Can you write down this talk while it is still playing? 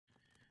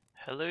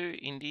Hello,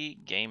 indie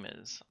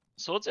gamers.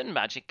 Swords and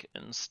Magic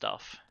and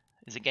Stuff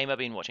is a game I've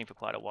been watching for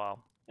quite a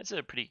while. It's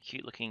a pretty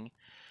cute looking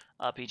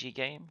RPG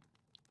game.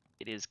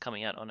 It is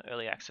coming out on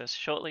early access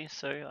shortly,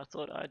 so I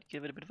thought I'd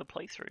give it a bit of a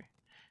playthrough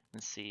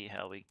and see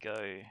how we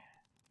go.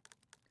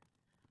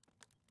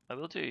 I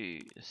will do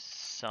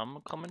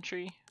some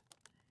commentary,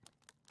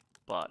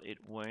 but it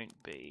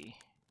won't be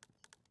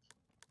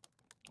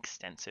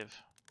extensive.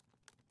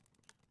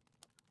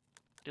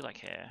 I do like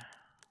hair.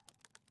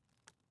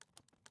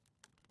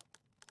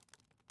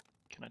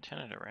 Can I turn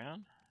it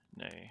around?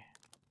 No.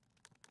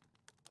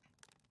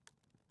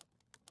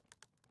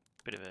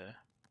 Bit of a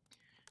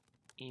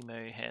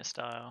emo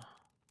hairstyle.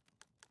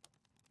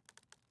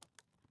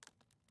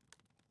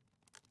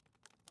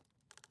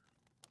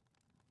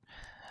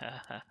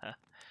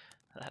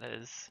 that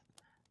is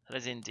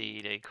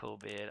indeed a cool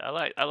beard. I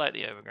like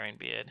the overgrown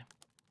beard.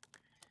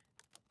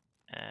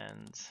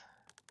 And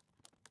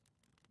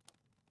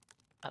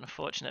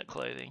unfortunate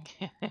clothing.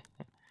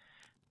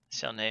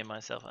 Shall name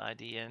myself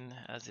IDN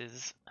as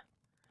is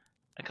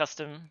a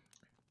custom.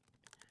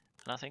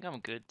 And I think I'm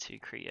good to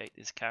create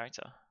this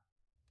character.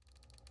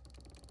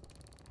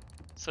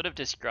 Sort of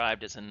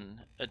described as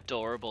an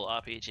adorable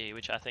RPG,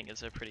 which I think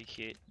is a pretty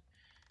cute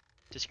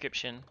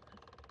description.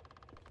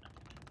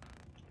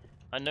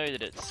 I know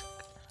that it's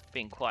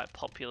been quite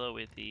popular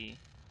with the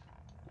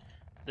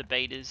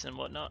betas and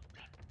whatnot.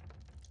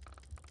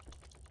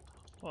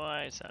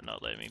 Why is that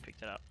not letting me pick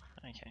that up?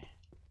 Okay.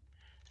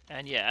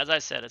 And yeah, as I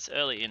said, it's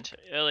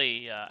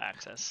early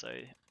access, so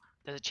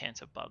there's a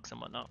chance of bugs and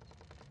whatnot.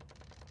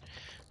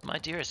 My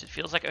dearest, it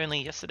feels like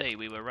only yesterday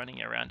we were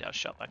running around our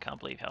shop. I can't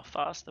believe how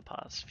fast the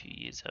past few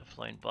years have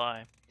flown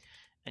by.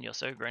 And you're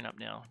so grown up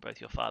now. Both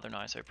your father and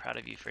I are so proud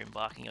of you for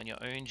embarking on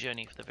your own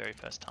journey for the very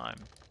first time.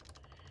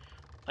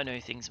 I know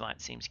things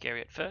might seem scary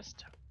at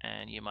first,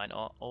 and you might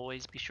not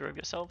always be sure of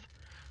yourself,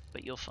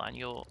 but you'll find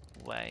your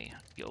way.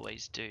 You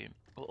always do.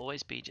 We'll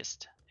always be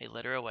just a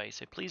letter away,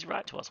 so please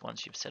write to us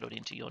once you've settled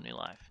into your new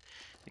life.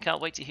 We can't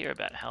wait to hear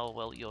about how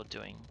well you're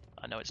doing.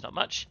 I know it's not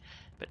much,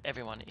 but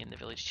everyone in the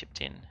village chipped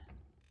in.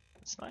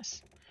 That's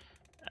nice.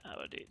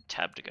 I'll do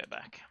tab to go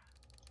back.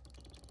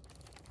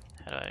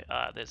 How do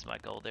I... there's my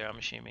gold there, I'm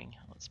assuming.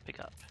 Let's pick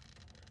up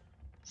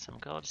some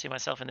gold. See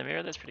myself in the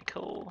mirror, that's pretty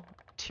cool.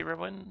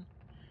 Tirowin.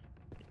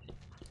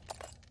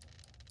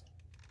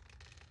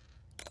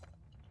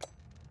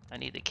 I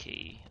need the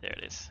key. There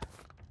it is.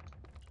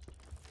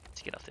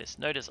 To get off this.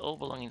 Notice all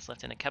belongings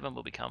left in a cabin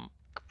will become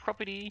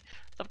property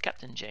of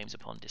Captain James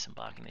upon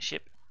disembarking the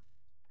ship.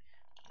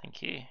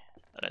 Thank you.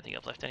 I don't think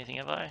I've left anything,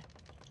 have I?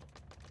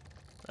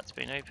 That's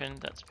been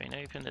opened. That's been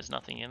opened. There's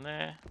nothing in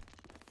there.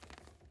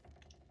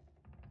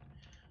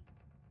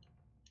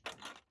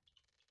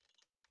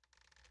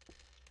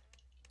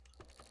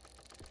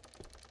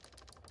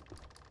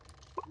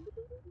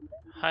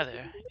 Hi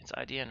there, it's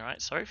IDN,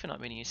 right? Sorry for not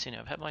meeting you sooner.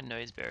 I've had my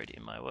nose buried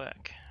in my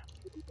work.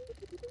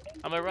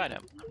 I'm a writer.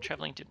 I'm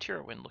traveling to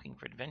Tirowin looking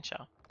for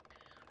adventure.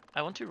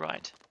 I want to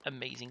write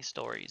amazing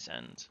stories,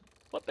 and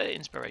what better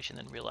inspiration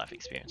than real life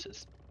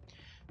experiences?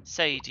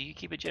 Say, do you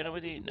keep a journal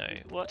with you? No.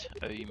 What?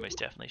 Oh, you most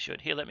definitely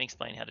should. Here, let me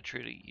explain how to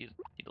truly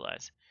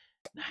utilize.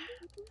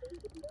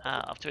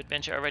 Off to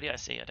adventure already? I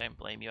see. I don't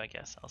blame you, I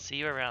guess. I'll see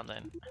you around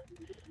then.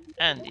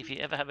 And if you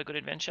ever have a good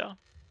adventure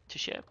to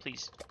share,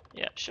 please.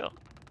 Yeah, sure.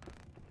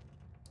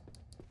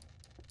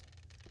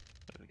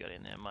 What have we got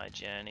in there? My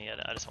journey.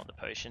 I just want the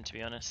potion, to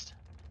be honest.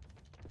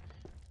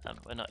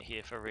 We're not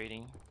here for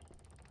reading.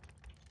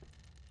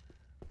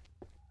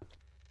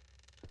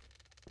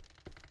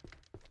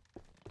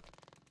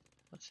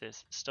 What's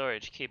this?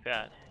 Storage. Keep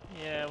out.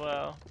 Yeah,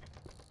 well...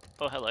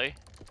 Oh, hello.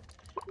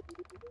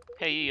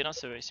 Hey, you're not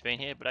supposed to be in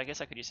here, but I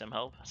guess I could use some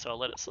help, so I'll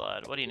let it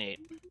slide. What do you need?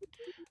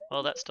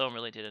 Well, that storm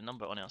really did a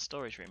number on our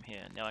storage room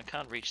here. Now I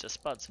can't reach the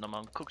spuds, and I'm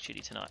on cook duty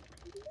tonight.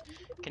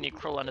 Can you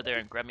crawl under there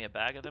and grab me a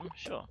bag of them?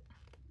 Sure.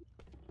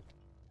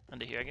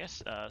 Under here, I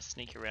guess.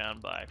 Sneak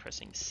around by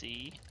pressing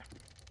C.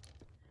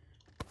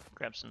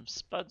 Grab some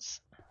spuds.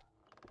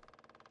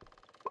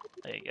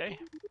 There you go.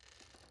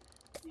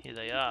 Here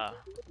they are.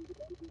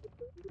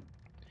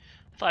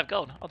 5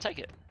 gold. I'll take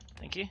it.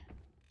 Thank you.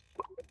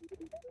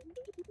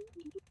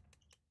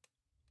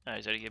 Oh,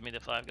 he's already given me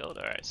the 5 gold.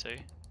 Alright, so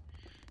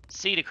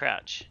C to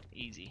crouch.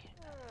 Easy.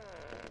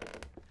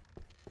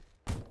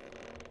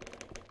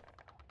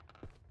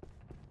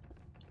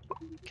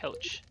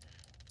 Coach.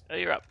 Oh,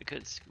 you're up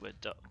because we're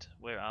docked.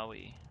 Where are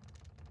we?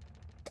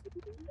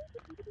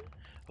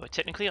 We're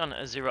technically on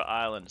Azura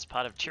Island as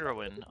part of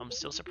Tirowin. I'm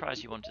still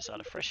surprised you wanted to start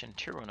afresh in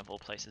Tirowin of all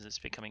places. It's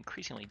become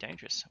increasingly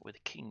dangerous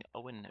with King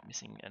Owen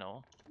missing and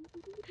all.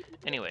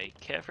 Anyway,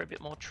 care for a bit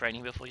more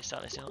training before you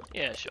start this?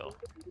 Yeah, sure.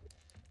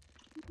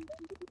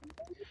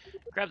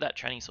 Grab that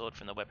training sword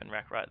from the weapon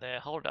rack right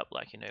there, hold it up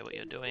like you know what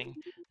you're doing,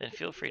 then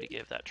feel free to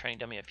give that training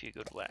dummy a few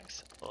good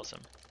whacks.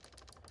 Awesome.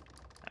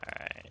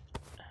 Alright.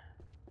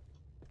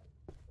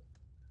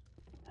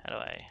 How do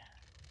I...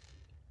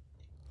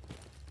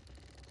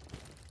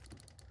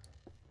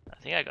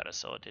 I think I got a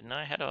sword, didn't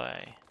I? How do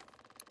I...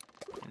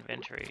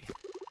 Inventory.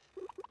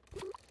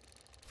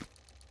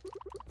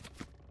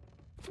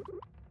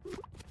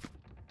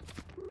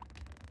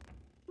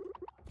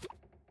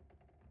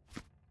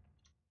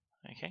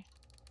 Okay.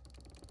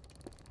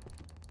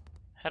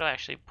 How do I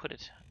actually put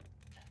it?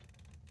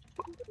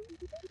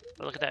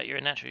 Well, look at that, you're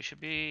a natural. You should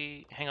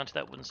be... hang on to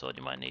that wooden sword,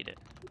 you might need it.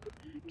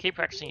 Keep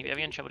practicing. If you're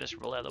ever in trouble, just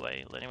roll out of the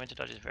way. Learning when to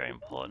dodge is very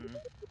important.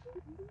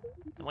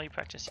 The more you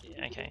practice...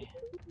 okay.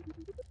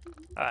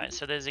 Alright,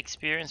 so there's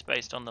experience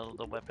based on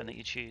the weapon that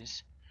you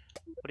choose.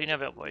 What do you know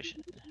about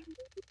potions?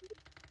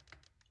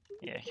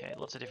 Yeah, okay,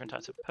 lots of different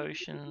types of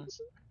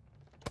potions.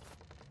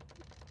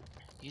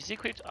 Use the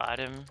equipped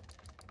item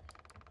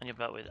on your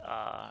belt with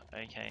R.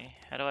 Okay,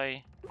 how do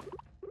I...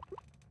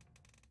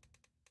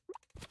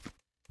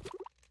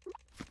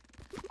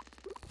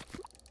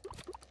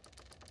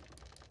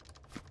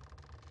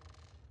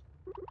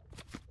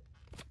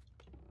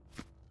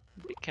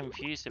 a bit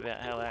confused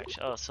about how I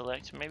actually... oh,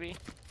 select maybe?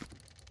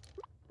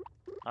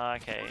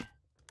 Okay.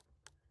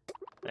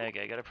 There you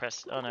go, gotta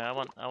press... oh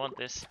no, I want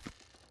this.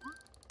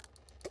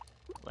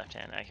 Left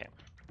hand, okay.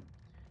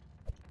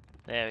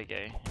 There we go.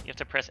 You have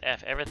to press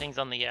F. Everything's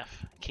on the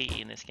F key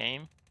in this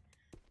game.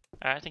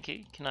 Alright, thank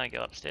you. Can I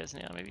go upstairs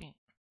now, maybe?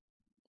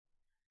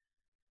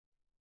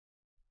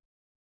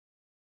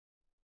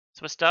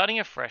 So we're starting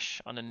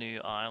afresh on a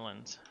new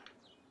island.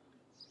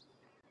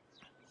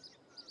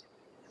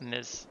 And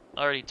there's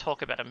already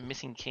talk about a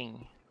missing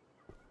king.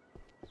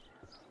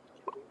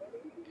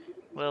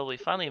 Well, we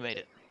finally made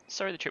it.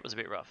 Sorry the trip was a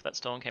bit rough. That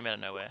storm came out of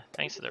nowhere.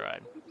 Thanks for the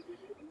ride.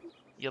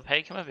 Your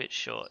pay came a bit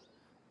short.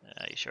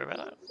 Are you sure about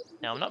that?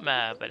 Now, I'm not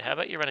mad, but how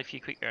about you run a few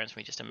quick errands for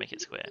me just to make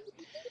it square?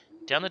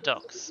 Down the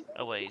docks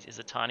a ways is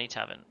a tiny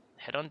tavern.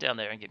 Head on down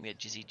there and get me a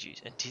dizzy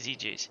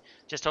juice.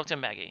 Just talk to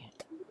Maggie.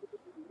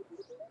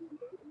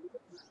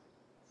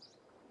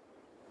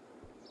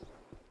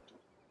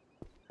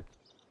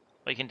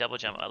 Well, you can double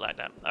jump. I like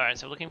that. Alright,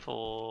 so we're looking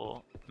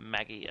for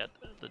Maggie at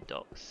the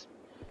docks.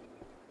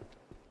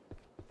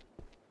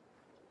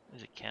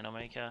 There's a candle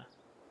maker.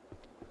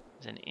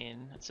 There's an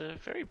inn. It's a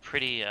very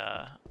pretty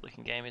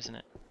looking game, isn't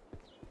it?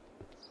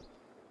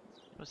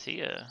 Was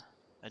he a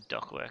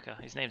dock worker?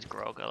 His name's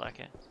Grog, I like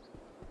it.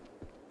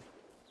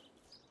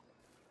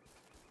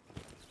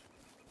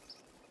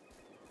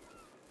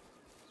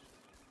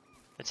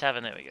 The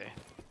tavern, there we go.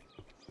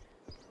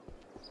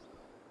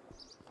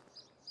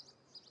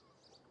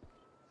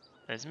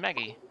 There's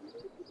Maggie.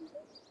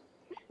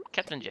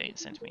 Captain Jade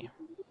sent me.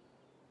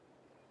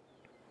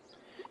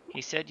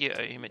 He said you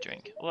owe him a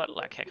drink. What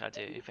like heck I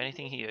do. If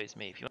anything, he owes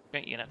me. If you want a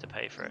drink, you're gonna have to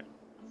pay for it.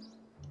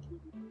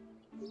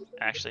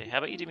 Actually, how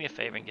about you do me a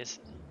favor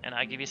and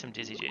I give you some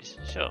dizzy juice?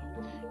 Sure.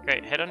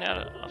 Great, head on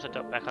out off the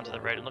dock back onto the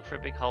road and look for a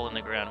big hole in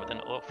the ground with an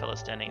orc fella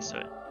standing next to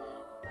it.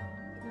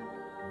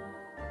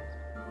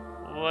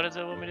 What does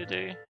it want me to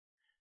do?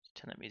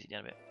 Turn that music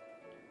down a bit.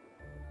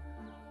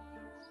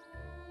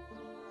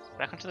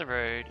 Back onto the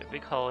road, a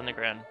big hole in the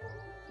ground.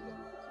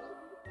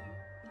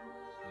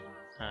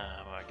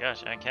 Oh my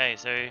gosh, okay,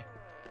 so...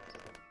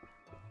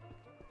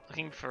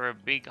 looking for a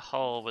big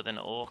hole with an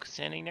orc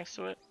standing next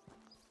to it?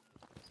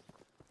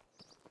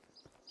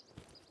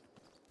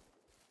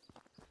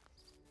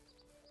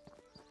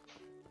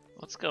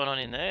 What's going on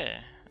in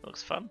there? It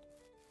looks fun.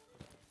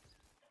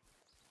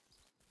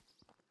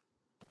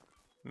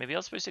 Maybe I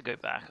was supposed to go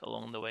back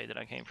along the way that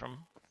I came from.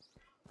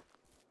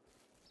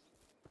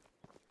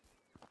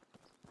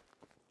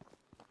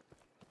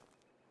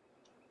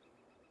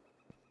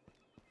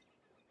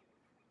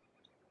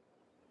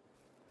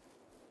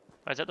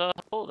 Oh, is that the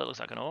hole? That looks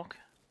like an orc.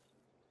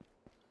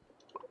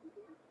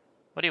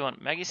 What do you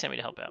want? Maggie sent me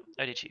to help out.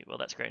 Oh, did she? Well,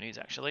 that's great news,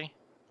 actually.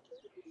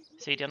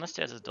 See, down the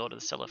stairs is the door to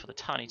the cellar for the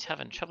tiny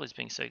tavern. Trouble is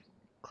being so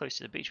close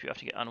to the beach, we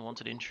often get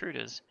unwanted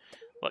intruders.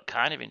 What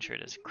kind of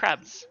intruders?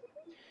 Crabs!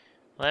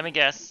 Let me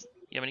guess.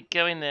 You want me to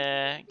go in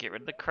there, get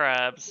rid of the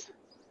crabs.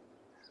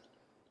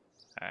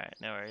 Alright,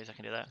 no worries, I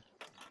can do that.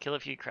 Kill a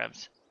few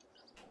crabs.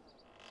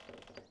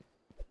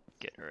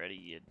 Get ready,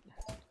 you...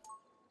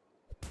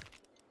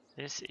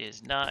 This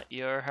is not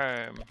your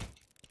home.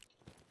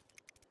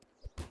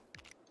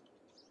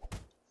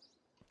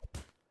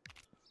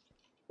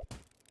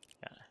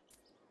 Got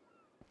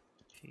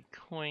a few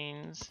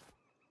coins.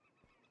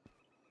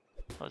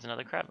 Oh, there's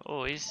another crab.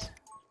 Oh, he's...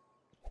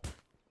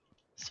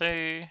 So...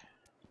 Alright,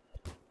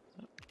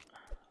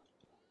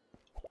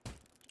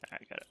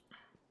 got it.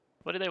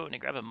 What did they want me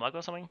to grab? A mug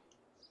or something?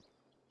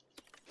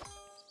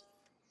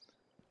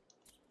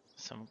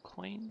 Some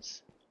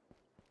coins.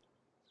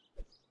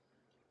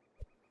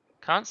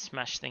 Can't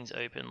smash things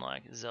open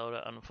like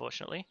Zelda,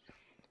 unfortunately.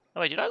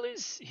 Oh wait, did I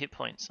lose hit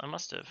points? I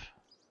must have.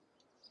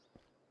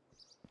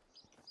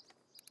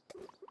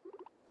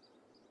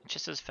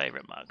 Chester's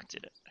favorite mug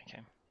did it.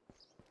 Okay.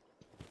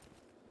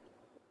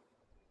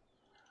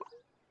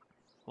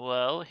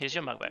 Well, here's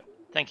your mug back.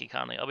 Thank you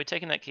kindly. I'll be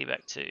taking that key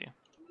back too.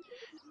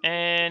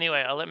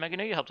 Anyway, I'll let Maggie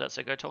know you helped out,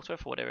 so go talk to her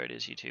for whatever it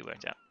is you two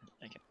worked out.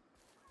 Okay.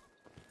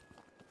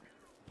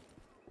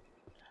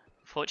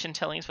 Fortune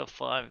tellings for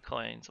 5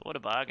 coins. What a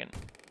bargain.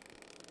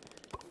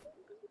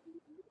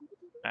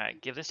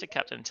 Alright, give this to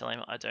Captain and tell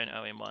him I don't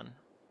owe him one.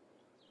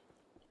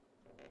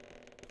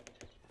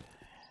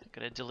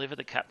 Gotta deliver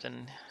the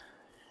captain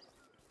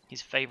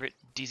his favorite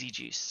dizzy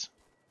juice.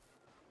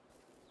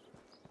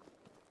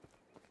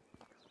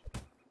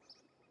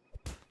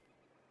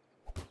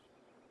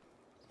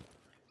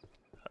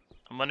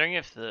 I'm wondering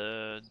if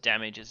the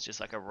damage is just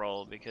like a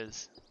roll,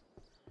 because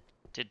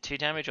did 2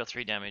 damage or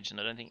 3 damage, and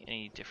I don't think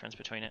any difference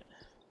between it.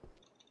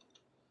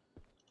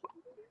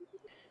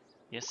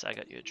 Yes, I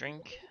got you a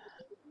drink.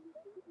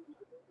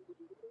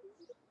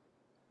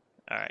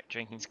 Alright,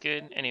 drinking's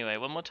good. Anyway,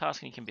 one more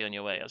task and you can be on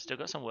your way. I've still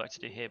got some work to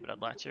do here, but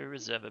I'd like to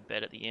reserve a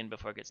bed at the inn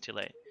before it gets too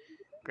late.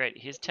 Great,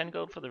 here's 10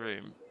 gold for the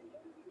room.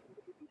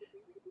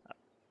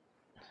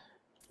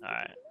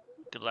 Alright,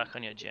 good luck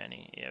on your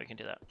journey. Yeah, we can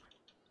do that.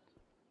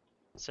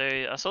 So,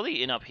 I saw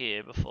the inn up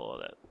here before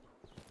that.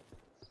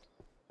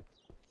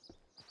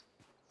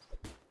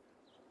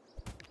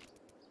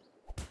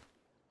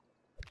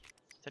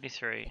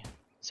 $33.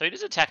 So he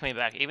does attack me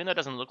back, even though it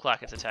doesn't look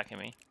like it's attacking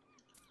me.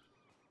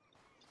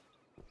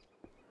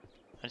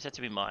 I just have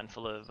to be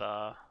mindful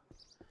of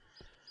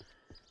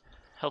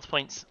health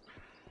points.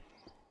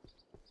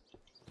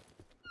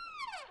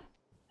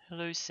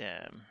 Hello,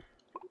 Sam.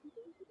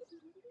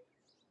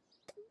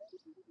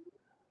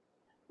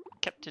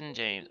 Captain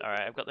James.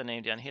 Alright, I've got the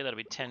name down here. That'll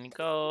be 10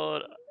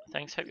 gold.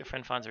 Thanks. Hope your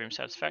friend finds the room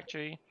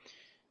satisfactory.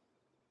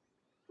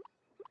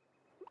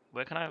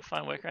 Where can I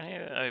find work around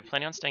here? Oh,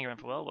 planning on staying around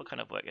for a while? What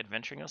kind of work?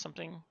 Adventuring or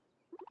something?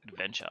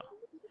 Adventure.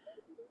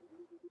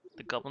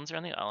 The goblins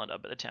around the island. I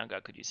bet the town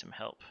guard could use some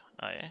help.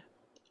 Oh, yeah?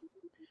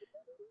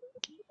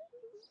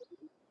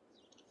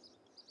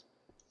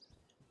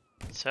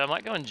 So I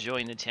might go and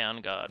join the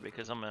town guard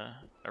because I'm a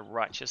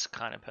righteous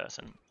kind of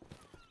person.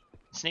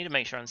 Just need to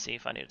make sure and see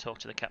if I need to talk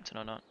to the captain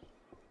or not.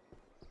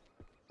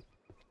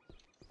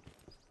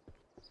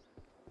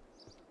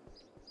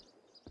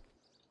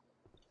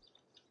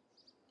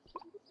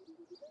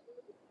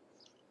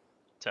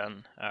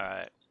 Done.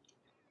 Alright.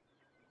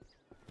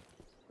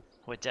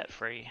 We're debt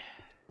free.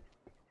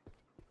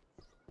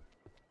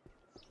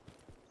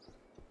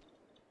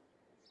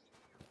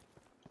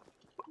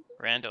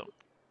 Randall.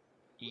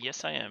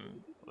 Yes, I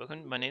am.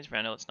 Welcome, my name's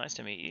Randall. It's nice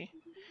to meet you. If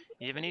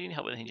you ever need any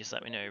help with anything, just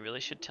let me know. You really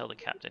should tell the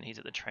captain. He's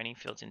at the training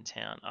fields in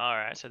town.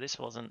 Alright, so this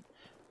wasn't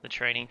the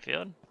training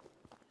field.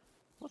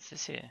 What's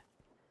this here?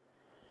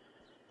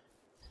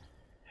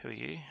 Who are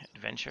you?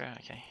 Adventurer?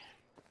 Okay.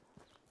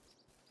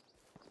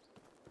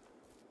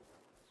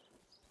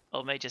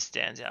 Old mate just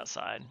stands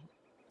outside.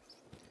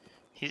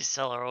 He's a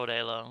seller all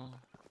day long.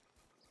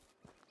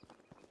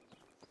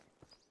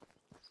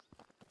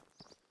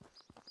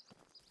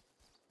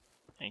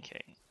 Okay.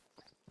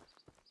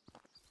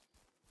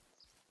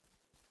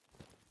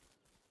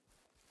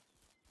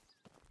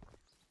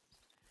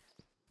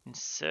 In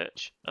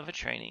search of a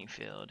training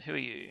field. Who are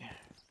you?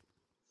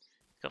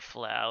 Got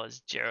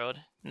flowers, Gerald?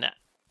 Nah,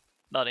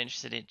 not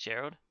interested in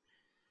Gerald.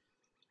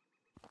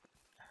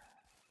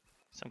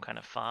 Some kind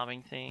of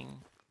farming thing.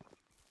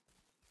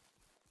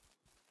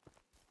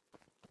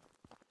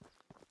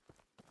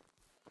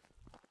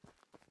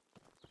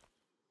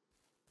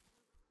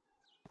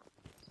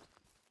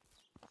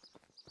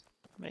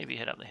 Maybe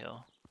head up the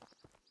hill.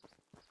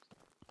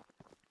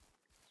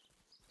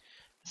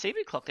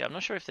 CB clock there. I'm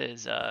not sure if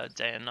there's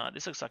day and night.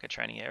 This looks like a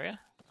training area.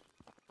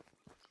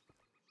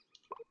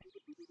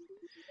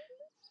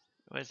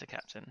 Where's the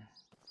captain?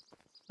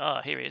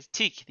 Oh, here he is.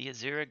 Teak, the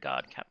Azura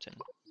Guard captain.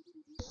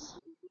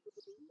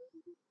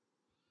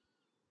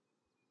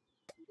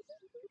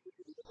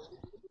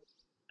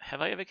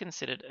 Have I ever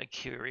considered a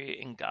career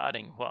in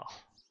guarding? Well,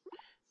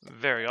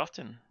 very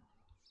often.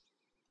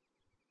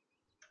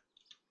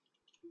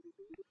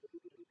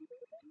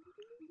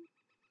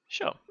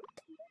 Sure.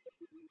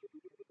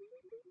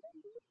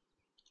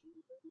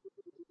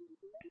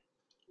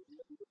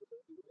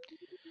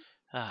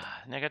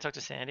 Ah, now I gotta talk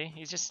to Sandy.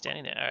 He's just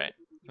standing there. Alright.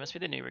 You must be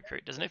the new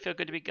recruit. Doesn't it feel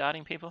good to be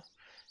guarding people?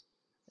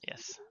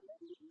 Yes.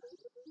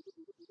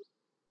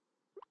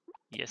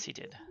 Yes, he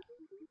did.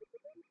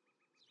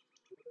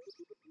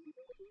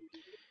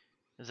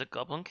 There's a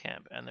goblin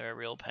camp and they're a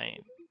real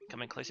pain.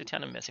 Coming close to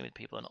town and messing with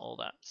people and all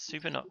that.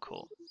 Super not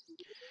cool.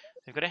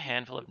 We've got a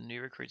handful of new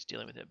recruits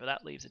dealing with it, but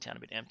that leaves the town a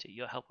bit empty.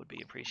 Your help would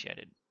be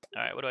appreciated.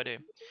 Alright, what do?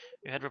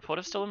 We had report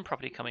of stolen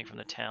property coming from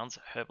the town's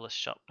herbalist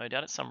shop. No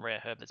doubt it's some rare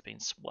herb that's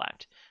been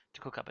swapped to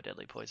cook up a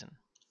deadly poison.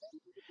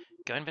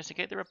 Go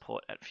investigate the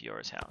report at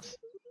Fiora's house.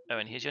 Oh,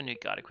 and here's your new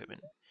guard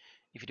equipment.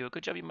 If you do a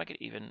good job, you might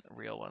get even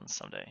real ones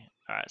someday.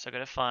 Alright, so I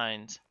gotta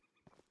find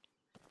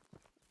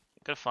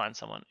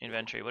someone.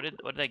 Inventory. What did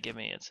they give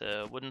me? It's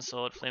a wooden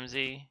sword,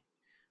 flimsy.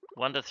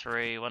 1 to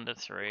 3, 1 to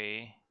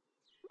 3.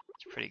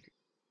 It's pretty.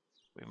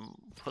 We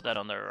put that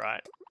on the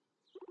right.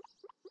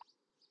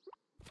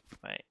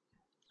 Wait.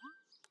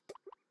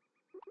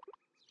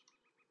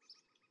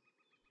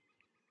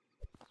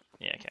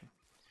 Yeah, okay.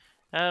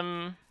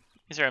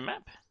 Is there a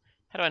map?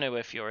 How do I know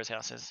where Fiora's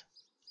house is?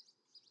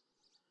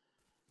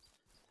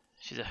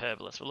 She's a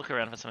herbalist. We'll look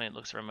around for something that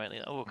looks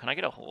remotely. Oh, can I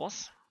get a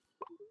horse?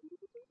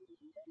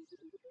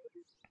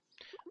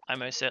 I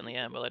most certainly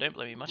am. Well, I don't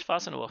blame you. Much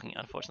faster than walking.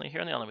 Unfortunately,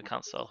 here on the island we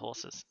can't sell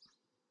horses.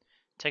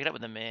 Take it up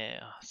with the mayor.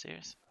 Oh,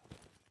 serious?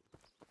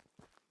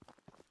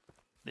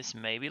 This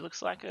maybe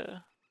looks like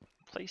a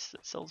place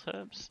that sells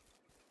herbs.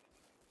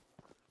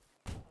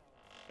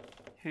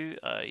 Who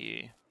are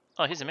you?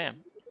 Oh, here's a man.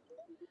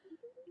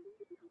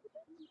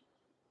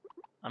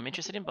 I'm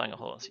interested in buying a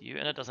horse. You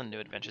and a dozen new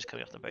adventures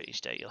coming off the boat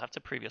each day. You'll have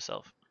to prove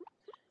yourself.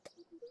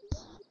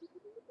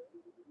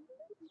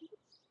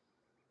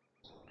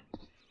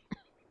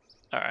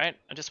 Alright,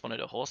 I just wanted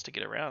a horse to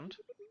get around.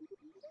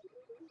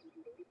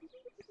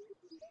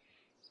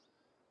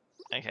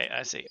 Okay,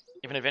 I see.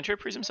 If an adventurer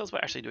proves themselves by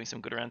actually doing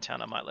some good around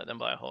town, I might let them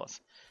buy a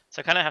horse. So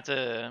I kind of have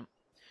to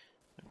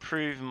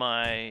prove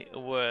my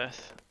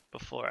worth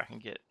before I can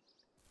get...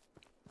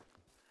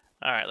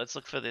 Alright, let's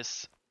look for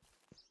this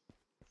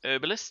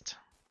herbalist.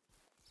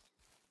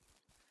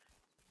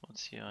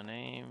 What's your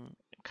name?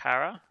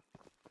 Kara?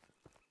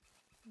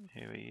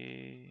 Who are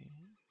you?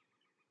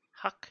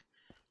 Huck.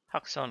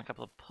 Huck's on a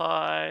couple of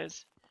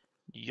pies.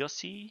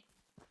 Yossi.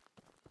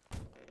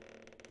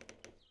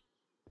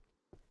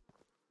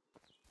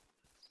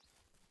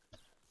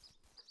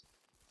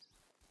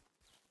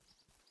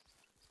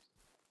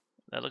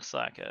 That looks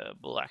like a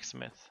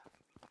blacksmith.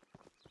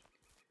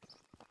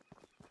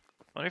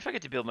 I wonder if I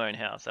get to build my own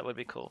house. That would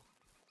be cool.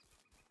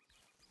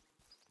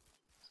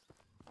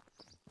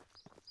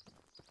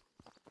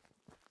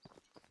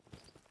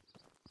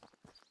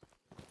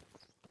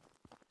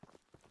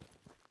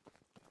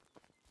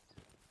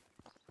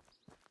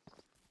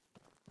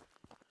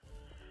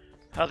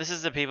 Oh, this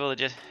is the people that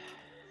just...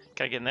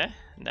 Can I get in there?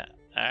 No.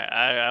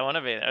 I want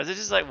to be there. Is it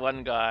just like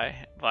one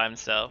guy by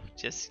himself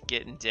just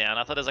getting down?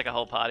 I thought there was like a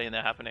whole party in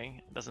there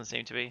happening. It doesn't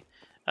seem to be.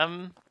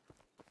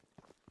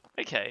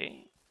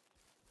 Okay.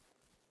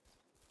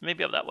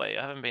 Maybe up that way.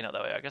 I haven't been up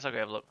that way. I guess I'll go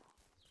have a look.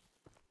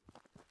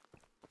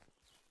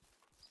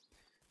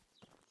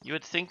 You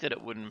would think that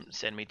it wouldn't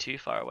send me too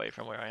far away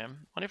from where I am.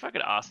 I wonder if I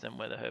could ask them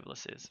where the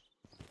herbalist is.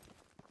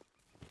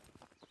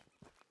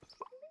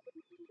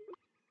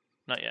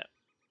 Not yet.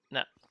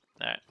 No.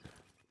 Alright.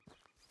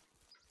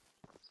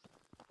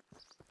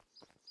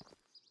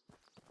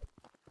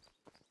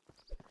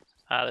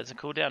 There's a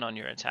cooldown on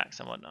your attacks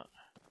and whatnot.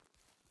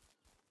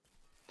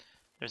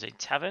 There's a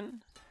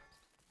tavern.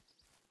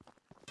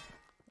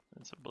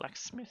 There's a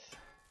blacksmith.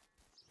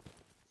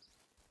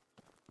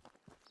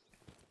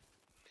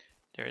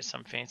 There is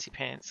some fancy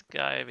pants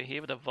guy over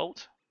here with a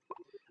vault.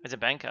 There's a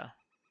banker.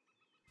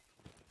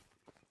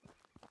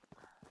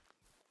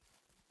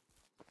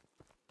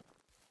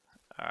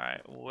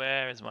 Alright,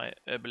 where is my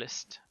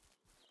herbalist?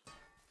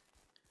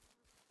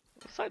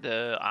 Looks like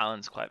the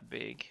island's quite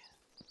big.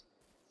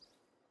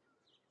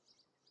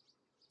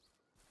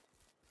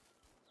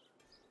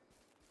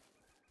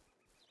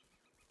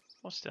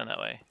 What's down that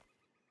way?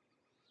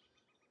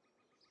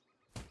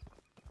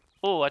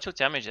 Oh, I took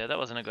damage there. That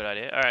wasn't a good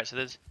idea. Alright, so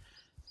there's...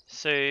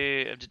 So,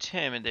 I've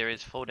determined there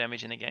is 4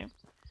 damage in the game.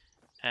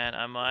 And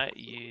I might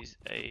use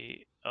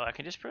a... Oh, I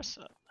can just press...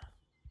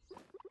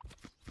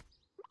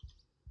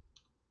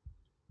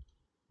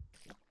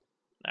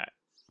 Alright.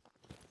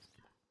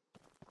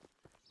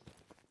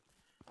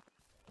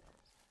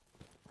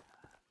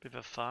 Bit of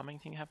a farming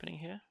thing happening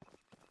here.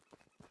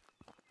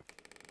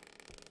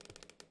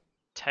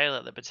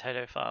 Taylor, the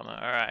potato farmer.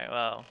 Alright,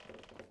 well.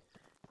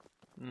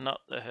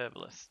 Not the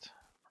herbalist.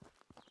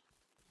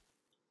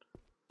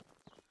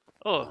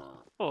 Oh,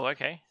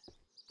 okay.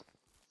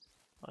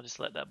 I'll just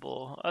let that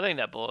boar. I think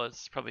that boar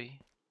is probably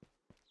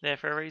there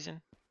for a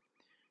reason.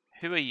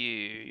 Who are you?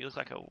 You look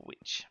like a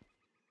witch.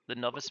 The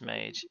novice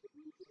mage.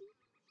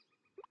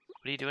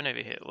 What are you doing over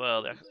here?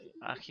 Well, the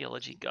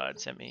archaeology guide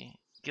sent me.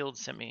 Guild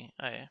sent me.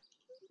 Oh yeah.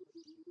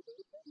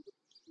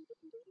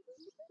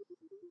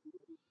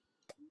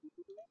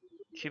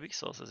 Cubic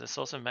sources, a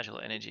source of magical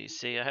energy.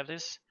 See, I have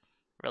this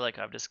relic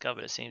I've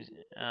discovered. It seems.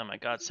 Oh my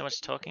god, so much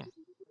talking.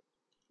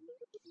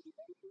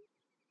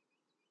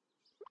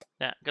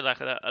 Nah, good luck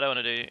with that. I don't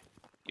want to do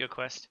your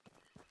quest.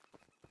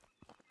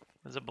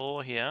 There's a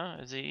boar here.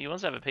 He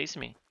wants to have a piece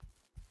of me.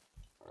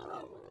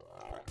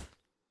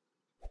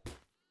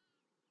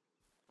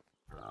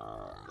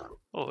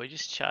 Oh, he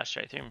just charged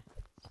straight through him.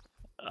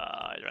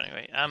 He's running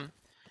away. I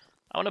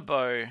want a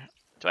bow.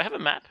 Do I have a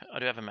map? I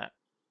do have a map.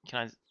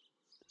 Can I?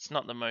 It's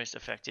not the most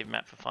effective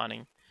map for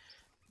finding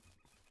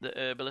the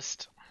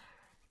herbalist.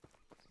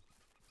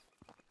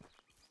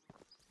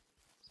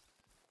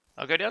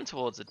 I'll go down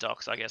towards the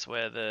docks, I guess,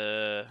 where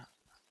the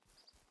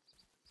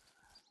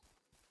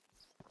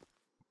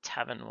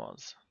tavern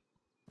was.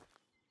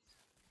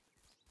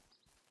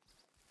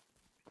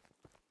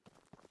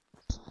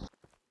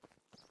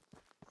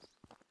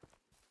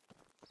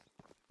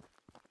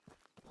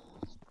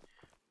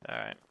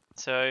 Alright,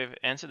 so I've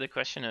answered the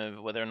question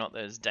of whether or not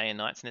there's day and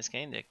nights in this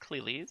game. There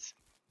clearly is.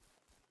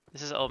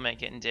 This is old mate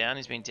getting down.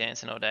 He's been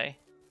dancing all day.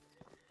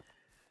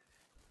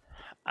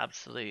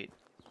 Absolute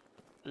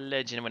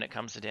legend when it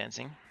comes to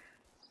dancing.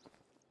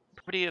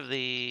 Property of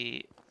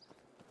the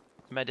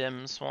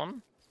Madame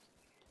Swan.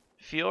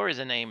 Fior is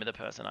the name of the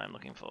person I'm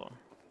looking for.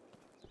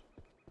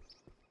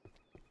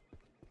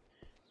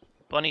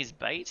 Bonnie's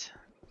Bait.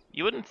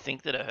 You wouldn't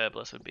think that a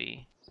herbalist would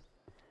be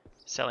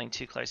selling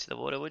too close to the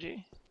water, would you?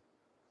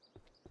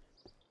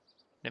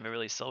 Never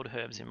really sold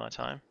herbs in my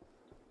time.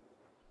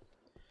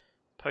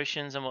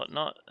 Potions and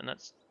whatnot, and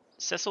that's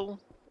Cecil,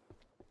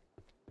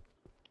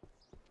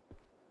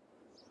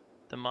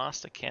 the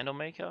master candle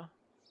maker.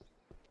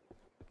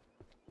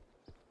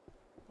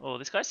 Oh,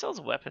 this guy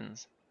sells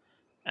weapons,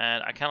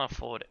 and I can't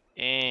afford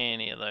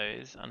any of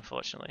those,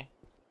 unfortunately.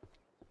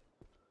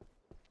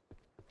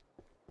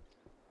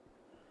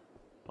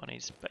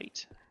 Bonnie's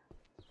bait.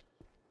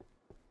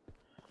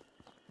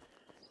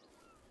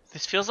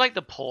 This feels like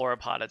the poorer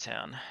part of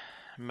town.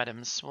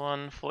 Madame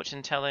Swan,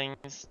 fortune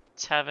tellings,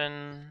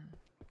 tavern.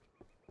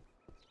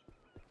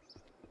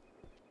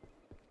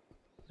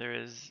 There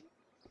is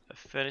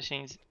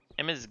furnishings.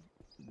 Emma's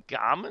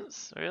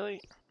garments, really?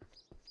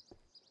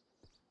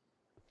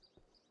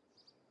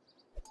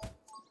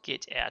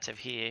 Get out of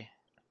here.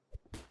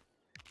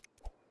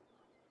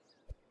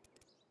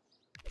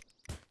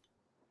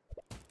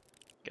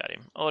 Got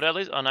him. Oh, did I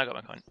lose? Oh, no, I got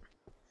my coin.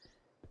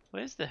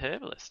 Where's the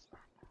herbalist?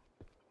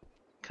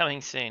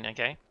 Coming soon,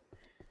 okay.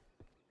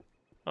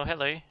 Oh,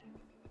 hello.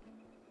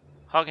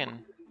 Hoggin.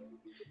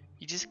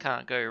 You just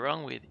can't go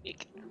wrong with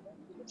ick.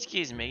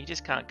 Excuse me, you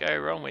just can't go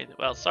wrong with.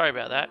 Well, sorry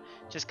about that.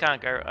 Just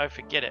can't go. Oh,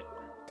 forget it.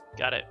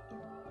 Got it.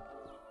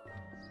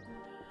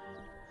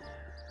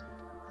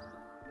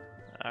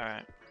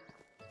 Alright.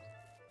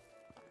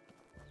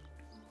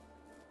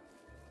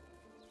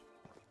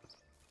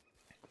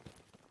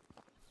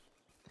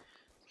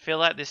 Feel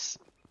like this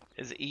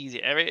is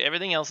easy.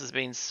 Everything else has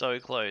been so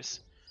close.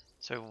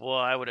 So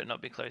why would it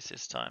not be close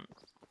this time?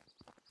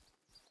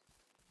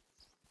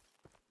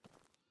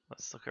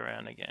 Let's look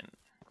around again.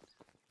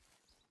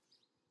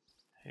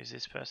 Who's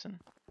this person?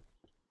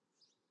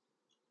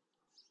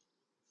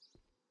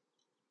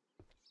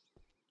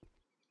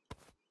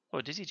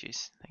 Oh, Dizzy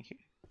Juice. Thank you.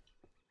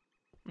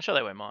 I'm sure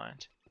they won't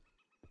mind.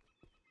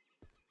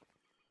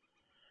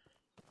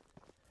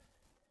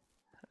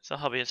 It's a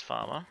hobbyist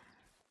farmer.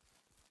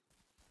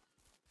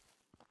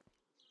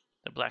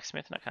 The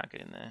blacksmith, and I can't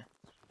get in there.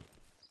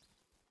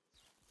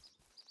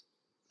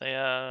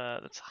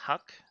 That's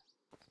Huck.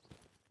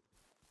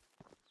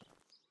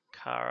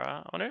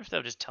 Kara. I wonder if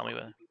they'll just tell me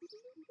where.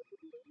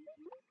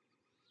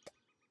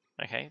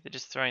 Okay, they're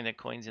just throwing their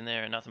coins in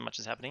there and nothing much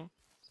is happening.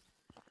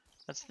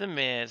 That's the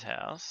mayor's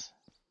house.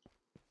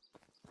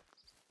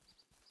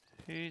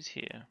 Who's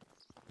here?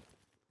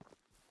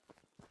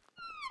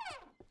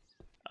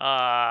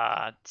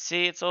 Ah,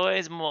 see, it's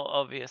always more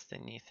obvious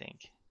than you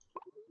think.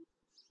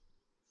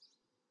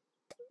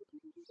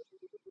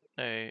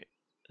 No,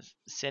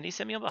 Sandy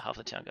sent me on behalf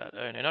of the town guard.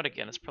 Oh no, not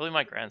again. It's probably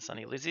my grandson.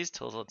 He loses his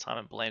tools all the time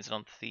and blames it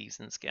on thieves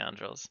and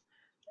scoundrels.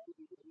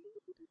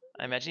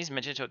 I imagine he's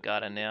mentioned to a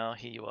guard and now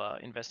here you are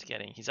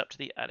investigating. He's up to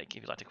the attic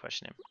if you'd like to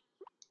question him.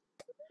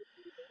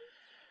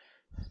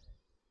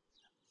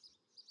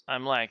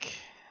 I'm like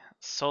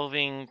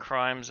solving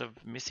crimes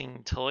of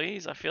missing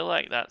toys. I feel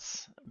like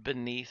that's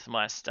beneath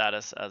my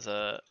status as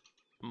a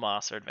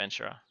master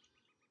adventurer.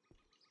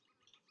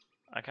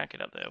 I can't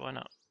get up there. Why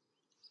not?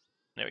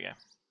 There we go.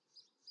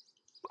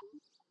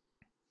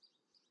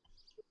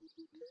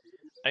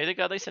 Are you the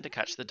guy they sent to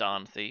catch the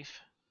darn thief?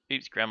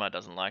 Oops, Grandma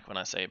doesn't like when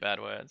I say bad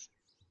words.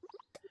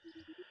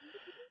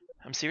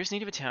 I'm serious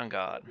need of a town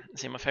guard.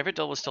 See, my favourite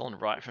doll was stolen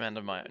right from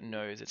under my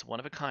nose. It's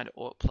one of a kind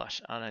Orc plush,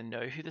 and I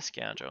know who the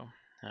scoundrel.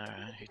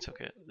 Alright, who took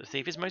it? The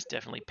thief is most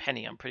definitely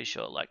Penny, I'm pretty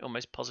sure, like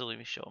almost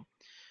positively sure.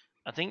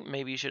 I think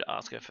maybe you should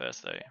ask her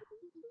first though.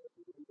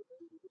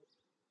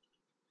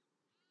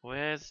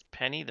 Where's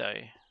Penny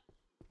though?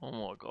 Oh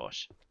my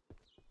gosh.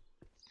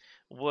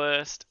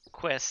 Worst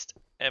quest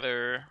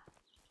ever.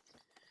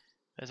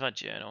 There's my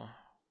journal.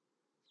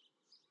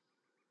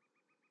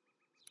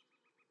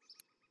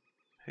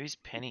 Who's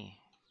Penny?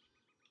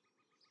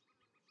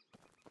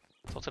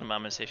 Talk to the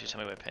mum and see if she'll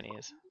tell me where Penny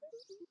is.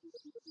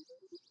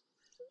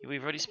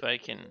 We've already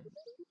spoken.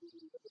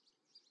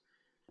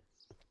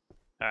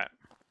 Alright.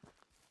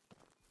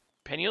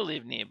 Penny will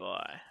live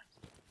nearby.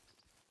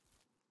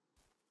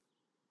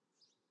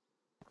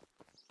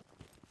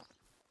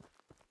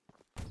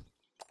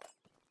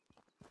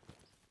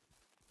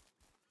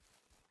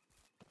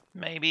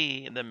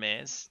 Maybe the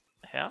mayor's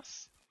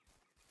house?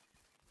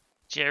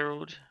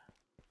 Gerald?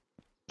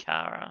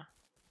 Kara?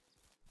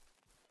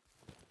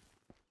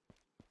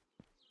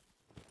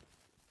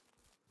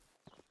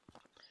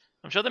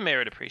 I'm sure the mayor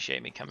would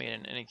appreciate me coming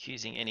in and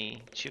accusing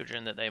any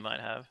children that they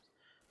might have.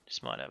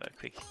 Just might have a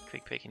quick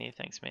peek in here.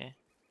 Thanks, Mayor.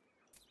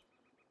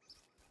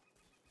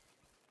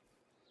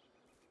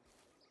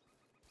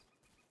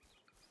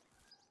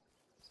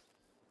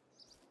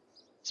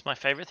 It's my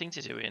favorite thing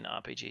to do in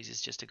RPGs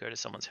is just to go to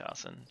someone's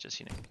house and just,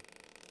 you know,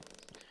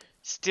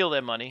 steal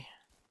their money.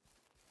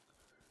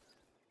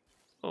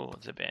 Oh,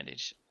 it's a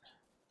bandage.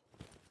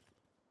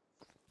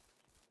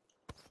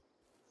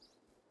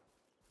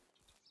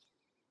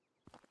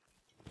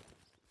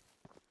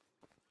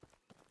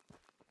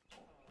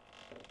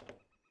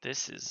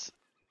 This is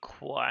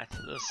quite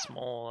the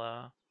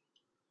small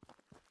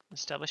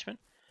establishment.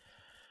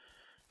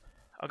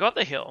 I'll go up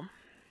the hill.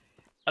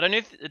 I don't know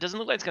if it doesn't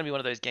look like it's going to be one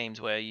of those games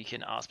where you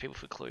can ask people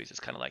for clues. It's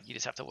kind of like you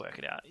just have to work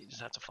it out. You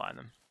just have to find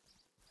them.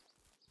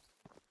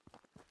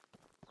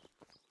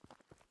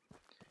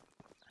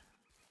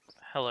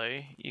 Hello,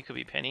 you could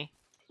be Penny.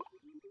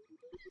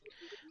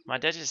 My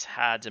dad just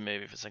had to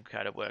move for some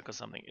kind of work or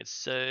something. It's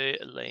so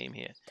lame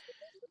here.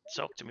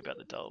 Talk to me about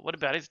the doll. What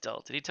about his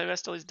doll? Did he tell you I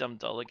stole his dumb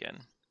doll again?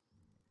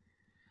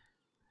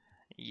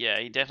 Yeah,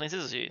 he definitely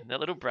says you. That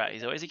little brat,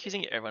 he's always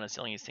accusing everyone of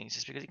stealing his things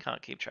just because he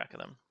can't keep track of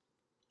them.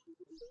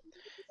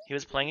 He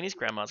was playing in his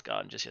grandma's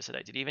garden just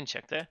yesterday. Did he even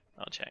check there?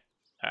 I'll check.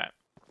 Alright.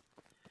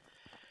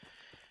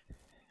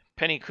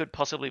 Penny could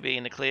possibly be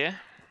in the clear.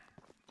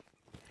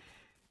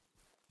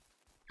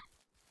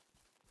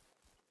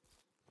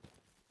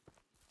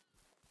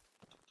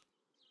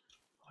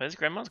 Where's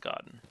grandma's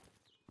garden?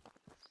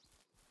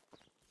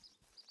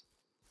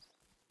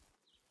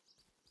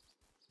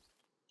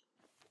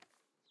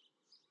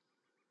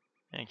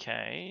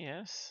 Okay,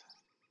 yes.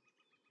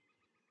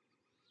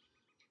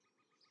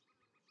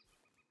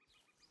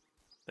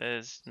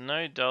 There's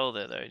no doll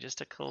there though,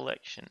 just a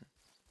collection.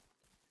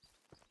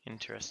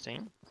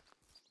 Interesting.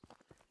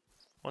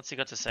 What's he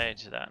got to say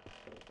to that?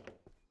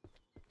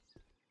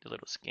 The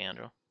little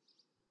scoundrel.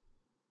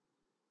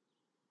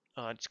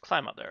 Oh, I just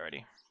climb up there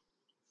already.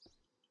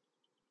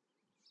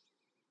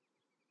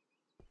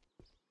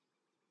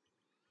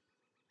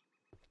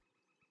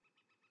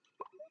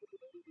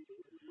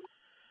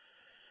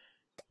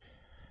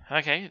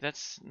 Okay,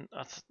 that's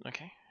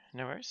okay.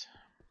 No worries.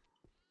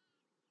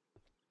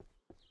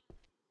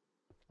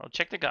 I'll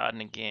check the garden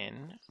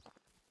again.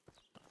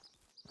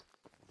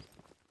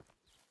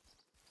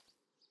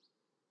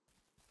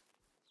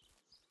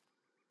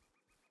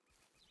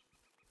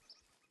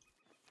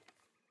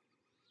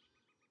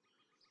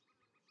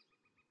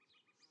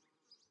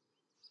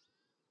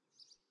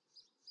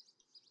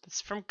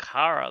 It's from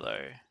Kara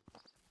though.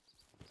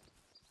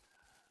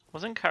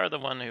 Wasn't Kara the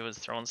one who was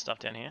throwing stuff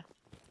down here?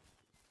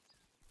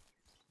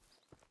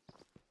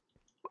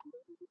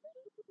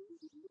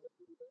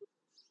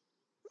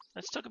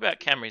 Let's talk about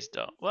Camry's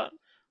doll. What?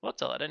 What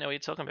doll? I don't know what you're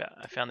talking about.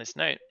 I found this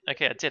note.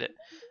 Okay, I did it.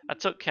 I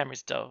took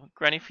Camry's doll.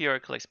 Granny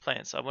Fiora collects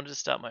plants, so I wanted to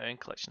start my own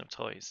collection of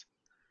toys.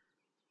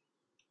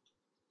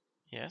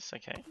 Yes,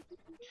 okay.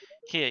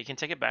 Here, you can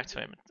take it back to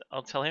him.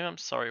 I'll tell him I'm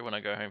sorry when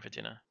I go home for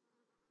dinner.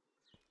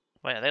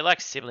 Wait, are they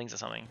like siblings or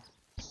something?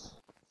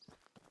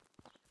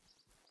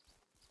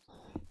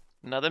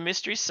 Another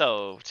mystery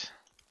solved.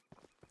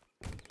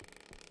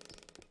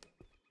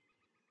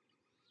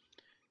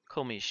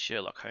 Call me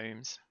Sherlock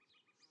Holmes.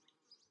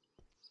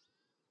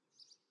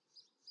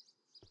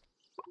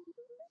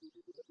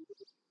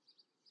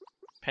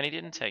 Penny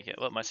didn't take it.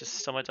 Well, my sister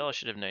stole my doll. I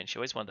should have known. She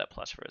always wanted that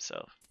plush for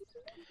herself.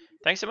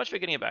 Thanks so much for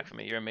getting it back for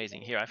me. You're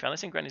amazing. Here, I found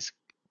this in Granny's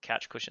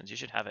couch cushions. You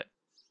should have it.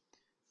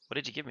 What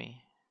did you give me?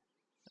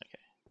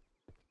 Okay.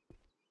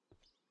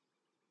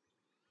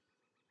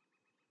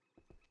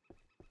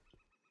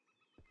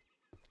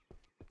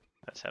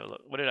 Let's have a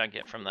look. What did I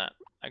get from that?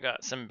 I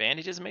got some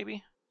bandages,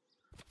 maybe?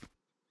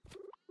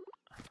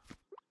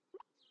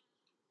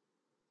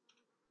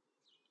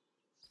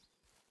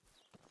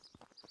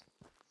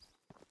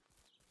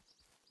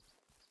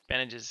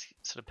 Bandages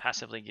sort of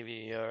passively give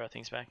you your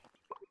things back.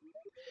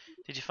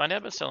 Did you find out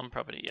about stolen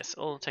property? Yes,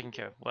 all taken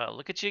care of. Well,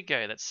 look at you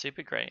go. That's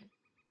super great.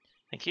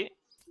 Thank you.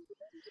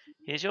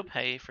 Here's your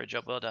pay for a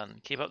job well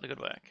done. Keep up the good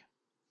work.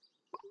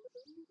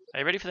 Are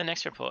you ready for the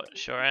next report?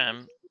 Sure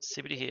am.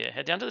 CBD here.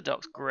 Head down to the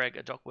docks. Greg,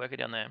 a dock worker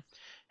down there,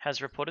 has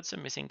reported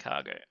some missing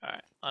cargo.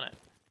 Alright, on it.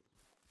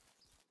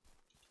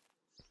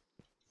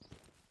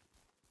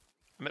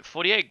 I'm at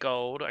 48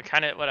 gold.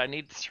 I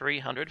need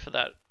 300 for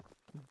that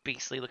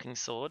beastly looking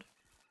sword.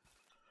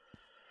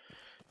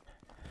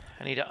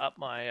 I need to up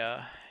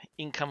my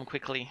income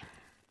quickly.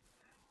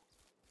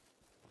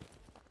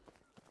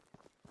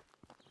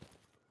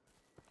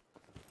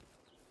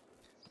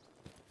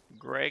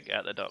 Greg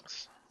at the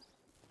docks.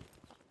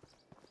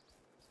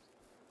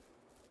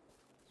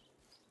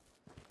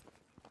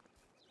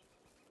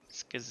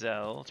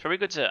 Gazelle. It's probably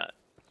good to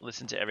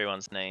listen to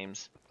everyone's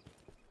names.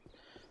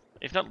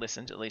 If not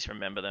listened, at least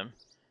remember them.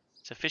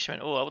 It's a fisherman.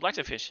 Oh, I would like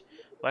to fish.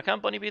 Why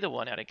can't Bonnie be the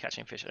one out of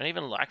catching fish? I don't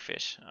even like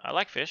fish. I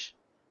like fish.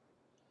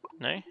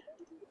 No?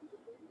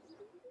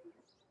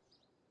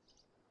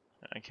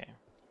 Okay.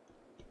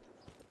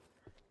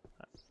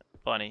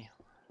 Bonnie.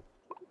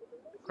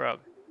 Grog.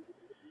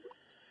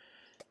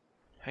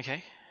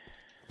 Okay.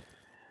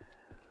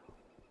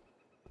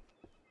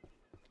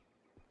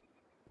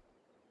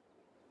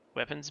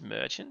 Weapons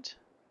merchant.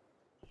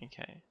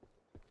 Okay.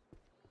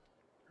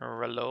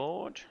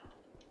 Reload.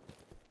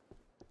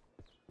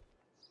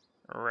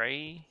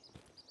 Ray.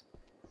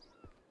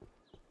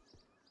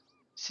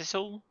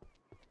 Cecil.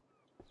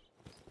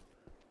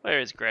 Where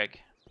is Greg?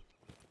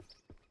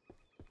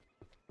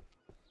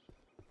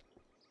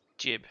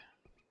 Jib.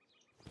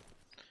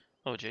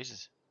 Oh,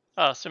 Jesus.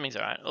 Oh, swimming's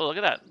alright. Oh, look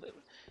at that.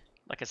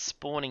 Like a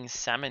spawning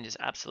salmon just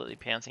absolutely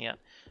pouncing out.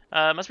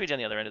 Must be down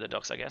the other end of the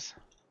docks, I guess.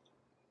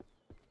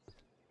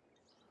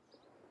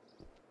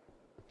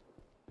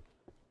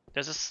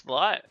 There's a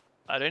slight...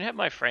 I don't have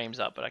my frames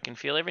up, but I can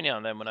feel every now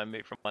and then when I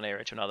move from one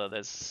area to another,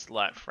 there's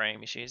slight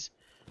frame issues.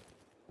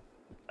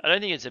 I don't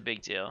think it's a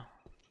big deal.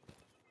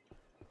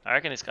 I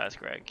reckon this guy's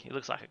Greg. He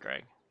looks like a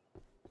Greg.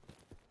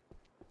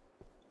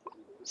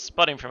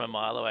 Spot him from a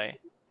mile away.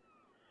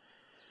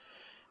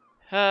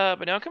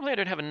 But now I'm complaining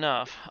I don't have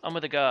enough. I'm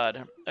with the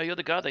guard. Oh, you're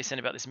the guard they sent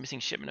about this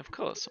missing shipment, of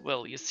course.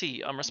 Well, you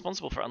see, I'm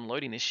responsible for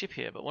unloading this ship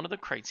here, but one of the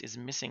crates is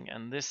missing,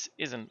 and this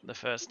isn't the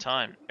first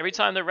time. Every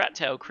time the Rat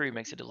Tail crew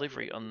makes a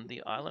delivery on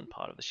the island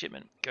part of the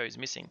shipment goes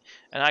missing,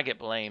 and I get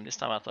blamed. This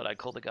time I thought I'd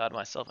call the guard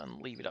myself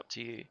and leave it up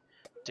to you.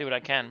 Do what I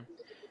can.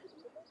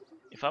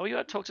 If I were you,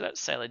 I'd talk to that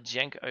sailor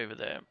Jenk over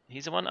there.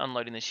 He's the one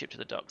unloading the ship to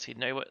the docks. He'd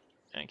know what...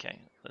 Okay,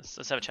 let's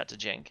have a chat to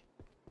Jenk.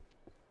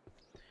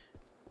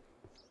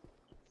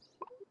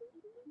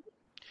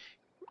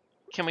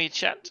 Can we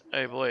chat?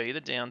 Oh boy, are you the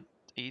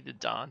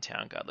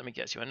downtown guard? Let me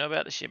guess. You want to know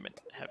about the shipment?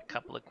 Have a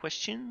couple of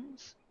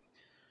questions.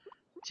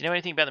 Do you know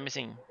anything about the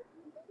missing?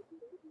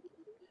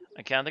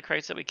 I count the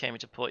crates that we came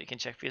into port. You can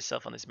check for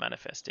yourself on this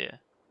manifest here.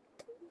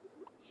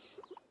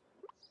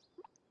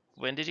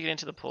 When did you get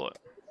into the port?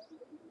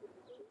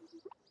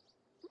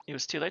 It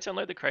was too late to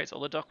unload the crates.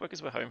 All the dock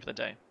workers were home for the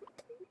day.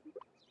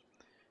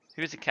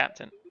 Who is the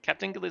captain?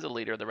 Captain Gill is the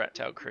leader of the Rat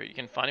Tail crew. You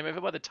can find him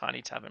over by the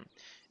Tiny Tavern.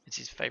 It's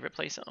his favourite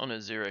place on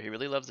Azura. He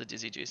really loves the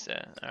Dizzy Juice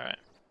there. Alright.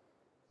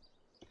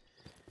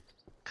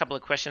 Couple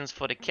of questions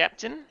for the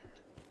captain.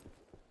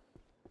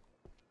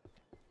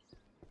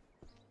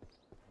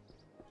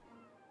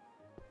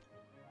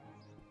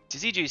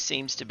 Dizzy Juice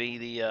seems to be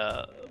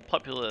the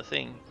popular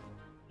thing.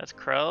 That's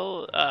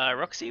Krell.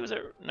 Roxy, was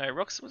it? No,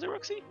 was it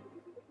Roxy?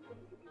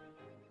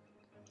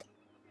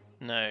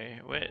 No,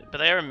 but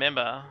they are a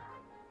member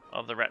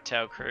of the Rat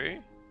Tail crew.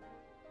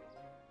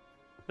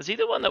 Was he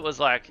the one that was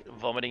like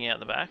vomiting out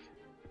the back?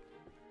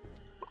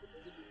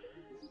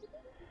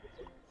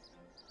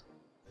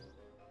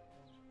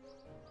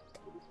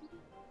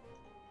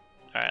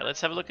 Alright,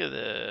 let's have a look at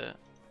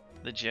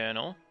the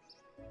journal.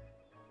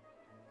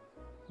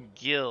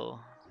 Gill.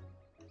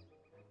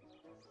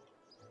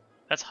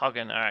 That's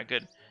Hoggin. Alright,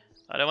 good.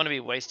 I don't want to be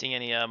wasting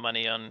any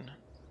money on...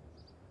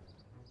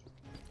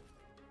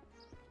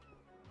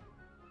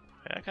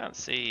 I can't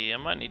see. I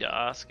might need to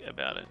ask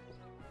about it.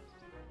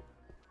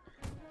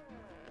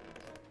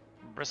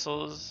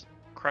 Bristles,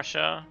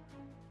 Crusher.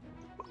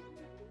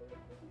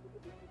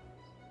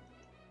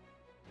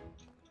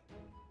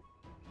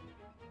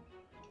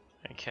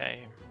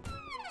 Okay.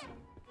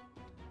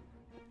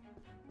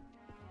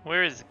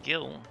 Where is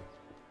Gill?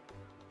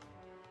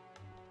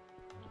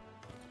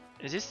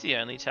 Is this the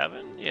only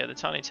tavern? Yeah, the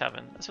Tiny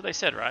Tavern. That's what they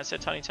said, right? It said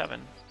Tiny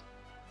Tavern.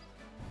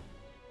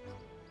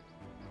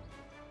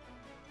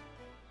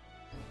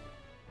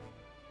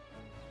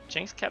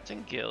 Jenks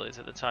Captain Gill is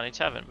at the Tiny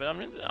Tavern,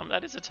 but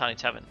that is a Tiny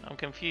Tavern. I'm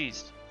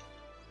confused.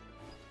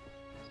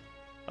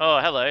 Oh,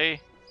 hello.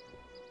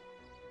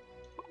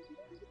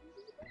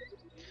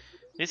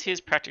 This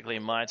here's practically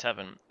my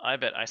tavern. I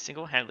bet I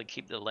single-handedly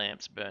keep the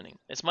lamps burning.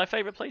 It's my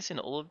favourite place in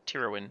all of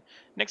Tirowin,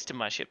 next to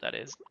my ship, that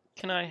is.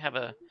 Can I have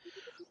a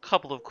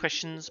couple of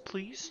questions,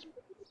 please?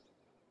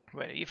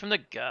 Wait, are you from the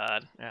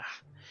guard? Ugh.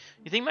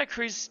 You think my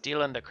crew's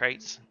stealing the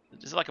crates?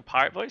 Is it like a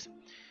pirate voice?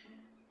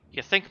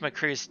 You think my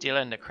crew's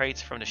stealing the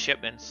crates from the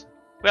shipments?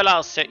 Well,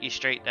 I'll set you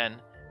straight then.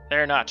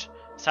 They're not.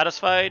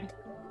 Satisfied?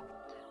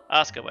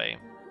 Ask away.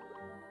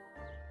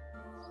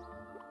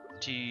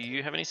 Do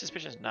you have any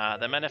suspicions? Nah,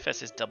 the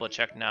manifest is double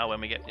checked now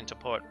when we get into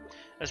port.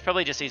 It's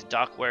probably just these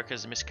dock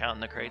workers miscounting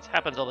the crates.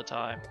 Happens all the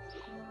time.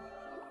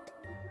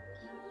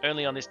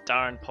 Only on this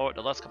darn port,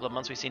 the last couple of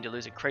months we seem to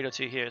lose a crate or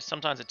two here.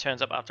 Sometimes it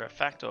turns up after a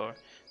fact, or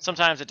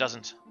sometimes it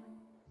doesn't.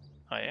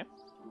 Oh yeah?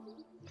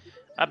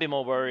 I'd be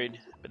more worried,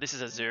 but this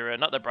is Azura,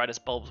 not the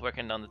brightest bulbs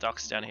working on the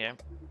docks down here.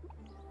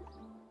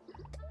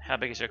 How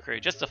big is your crew?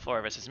 Just the four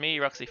of us. It's me,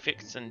 Roxy,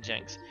 Fitz, and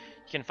Jenks.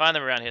 You can find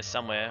them around here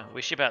somewhere.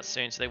 We ship out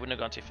soon, so they wouldn't have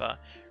gone too far.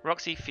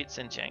 Roxy, Fitz,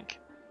 and Jenk.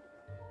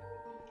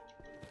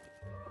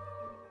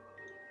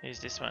 Who's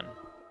this one?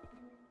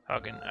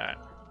 Hogan, alright.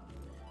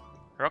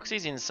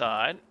 Roxy's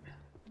inside.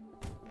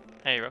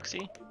 Hey,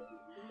 Roxy.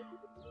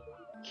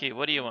 Cute,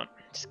 what do you want?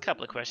 Just a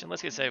couple of questions.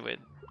 Let's get started with.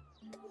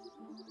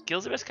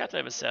 Gill's the best captain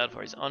I've ever sailed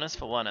for. He's honest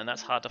for one, and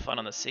that's hard to find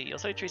on the sea. He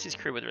also treats his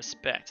crew with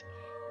respect.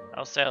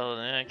 I'll sail,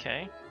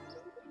 okay.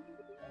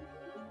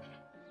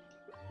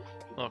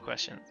 More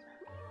questions.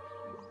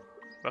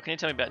 What can you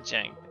tell me about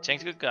Jenk?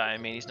 Jenk's a good guy. I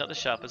mean, he's not the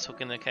sharpest hook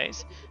in the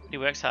case, but he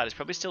works hard. He's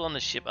probably still on the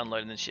ship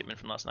unloading the shipment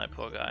from last night,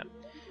 poor guy.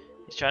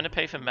 He's trying to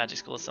pay for magic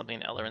school or something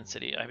in Ellerin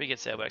City. I hope he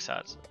gets there, works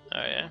hard. Oh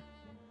yeah?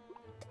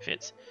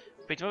 Fitz.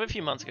 Picked him up a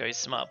few months ago. He's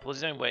smart, pulls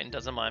his own weight, and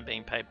doesn't mind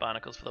being paid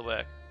barnacles for the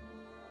work.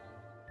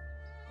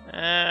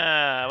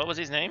 What was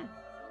his name?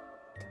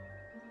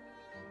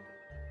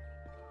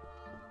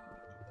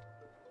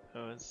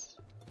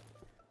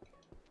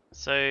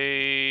 So,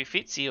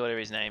 Fitzy, whatever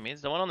his name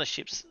is, the one on the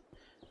ship's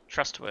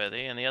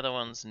trustworthy, and the other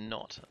one's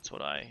not. That's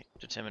what I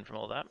determined from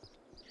all that.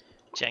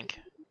 Jenk.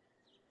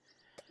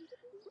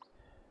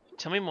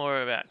 Tell me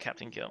more about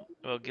Captain Gill.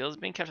 Well, Gill's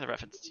been captain of the Rat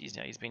for years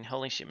now. He's been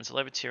holding shipments all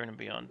over Tyrion and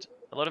beyond.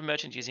 A lot of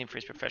merchants use him for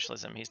his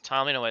professionalism. He's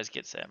timely and always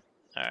gets there.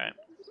 Alright.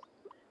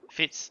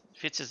 Fitz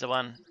is the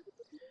one.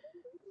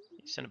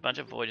 He's done a bunch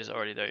of voyages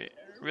already though.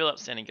 Real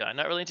upstanding guy.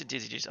 Not really into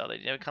dizzy juice, are they?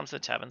 He never comes to the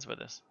taverns with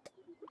us.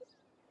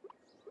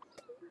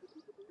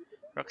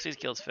 Roxy's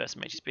guild's first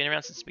mate. She's been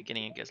around since the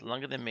beginning and goes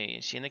longer than me.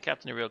 And she and the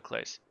captain are real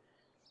close.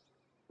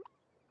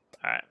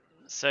 Alright.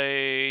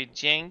 So,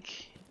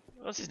 Jenk.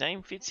 What's his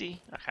name? Fitzy?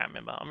 I can't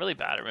remember. I'm really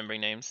bad at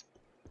remembering names.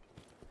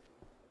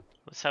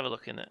 Let's have a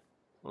look in the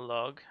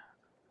log.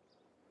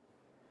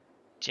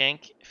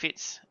 Jenk.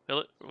 Fitz.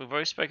 We've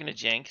already spoken to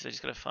Jenk, so I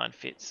just got to find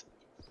Fitz.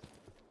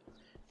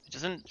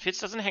 Fitz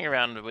doesn't hang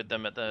around with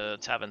them at the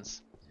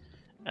taverns.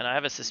 And I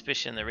have a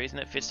suspicion the reason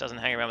that Fitz doesn't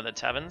hang around with the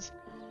taverns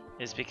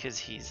is because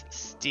he's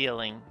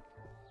stealing.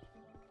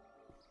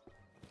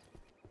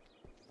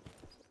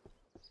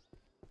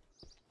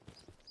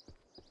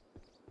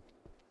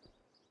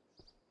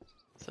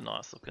 It's a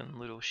nice looking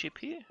little ship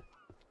here.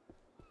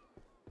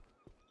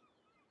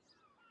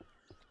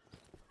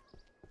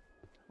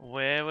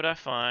 Where would I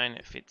find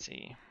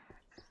Fitzy?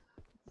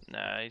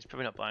 No, he's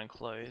probably not buying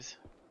clothes.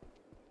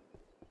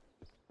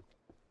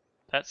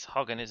 That's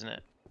Hoggin, isn't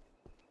it?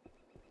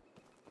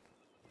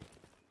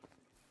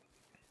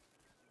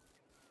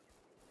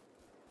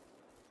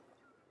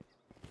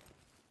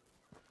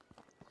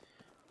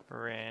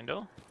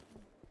 Randall.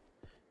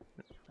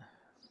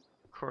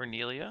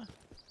 Cornelia.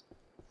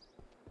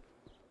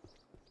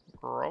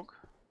 Grog.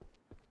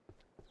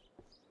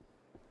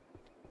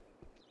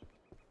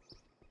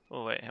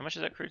 Oh wait, how much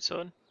is that crude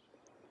sword?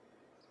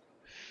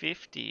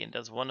 50 and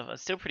does one of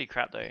it's still pretty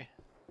crap though.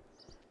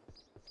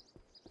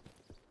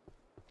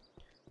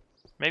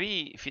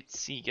 Maybe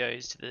Fitzy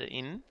goes to the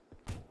inn.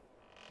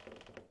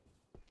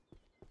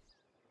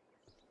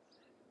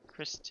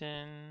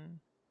 Kristen.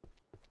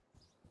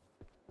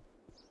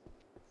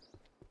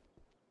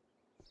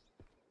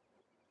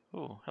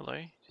 Oh,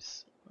 hello.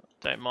 Just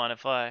don't mind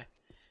if I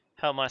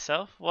help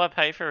myself. Why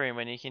pay for a room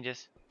when you can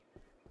just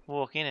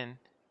walk in and...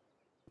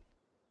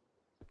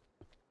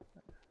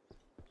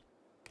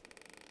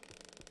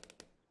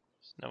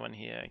 There's no one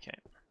here, okay.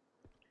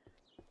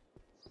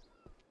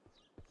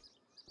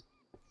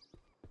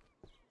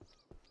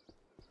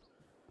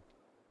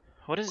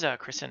 What is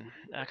Kristen?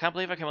 I can't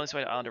believe I came all this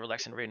way to Ireland to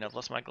relax and read and I've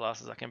lost my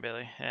glasses, I can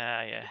barely...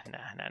 yeah, nah.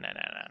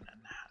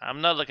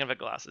 I'm not looking for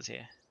glasses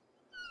here.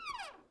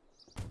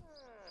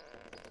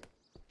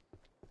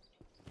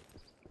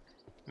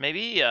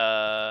 Maybe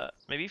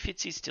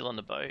Fitzy's still on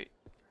the boat.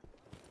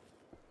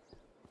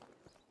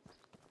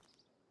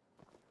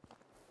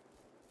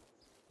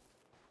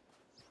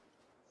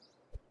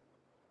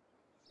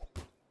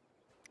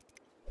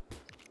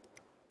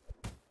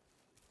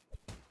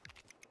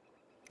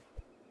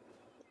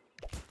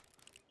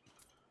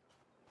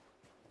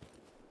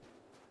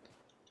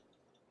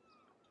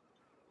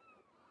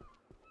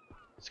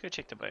 Let's go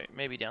check the boat.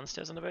 Maybe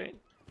downstairs on the boat.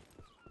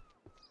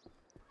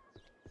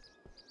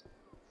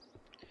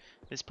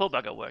 This poor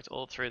bugger worked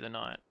all through the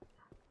night.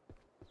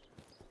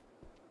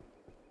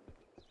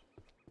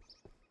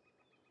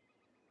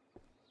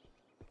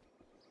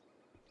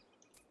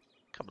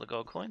 Couple of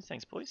gold coins,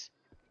 thanks boys.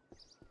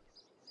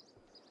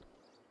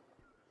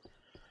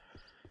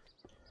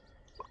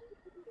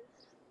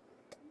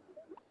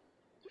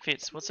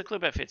 Fitz, what's the clue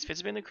about Fitz? Fitz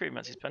has been in the crew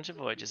months, he's a bunch of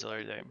voyages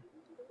already though.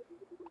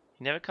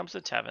 He never comes to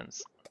the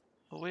taverns.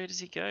 Well, where does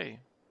he go?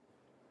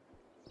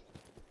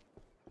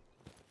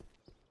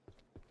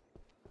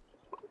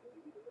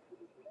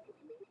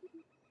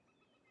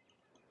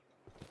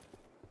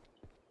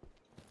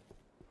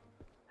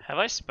 Have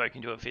I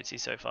spoken to a Fitzy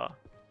so far?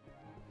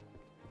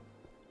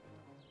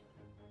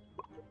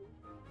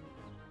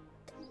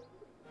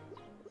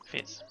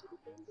 Fitz.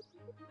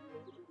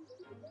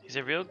 He's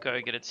a real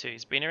go-getter too.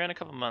 He's been around a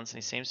couple months and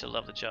he seems to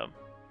love the job.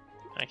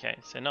 Okay,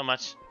 so not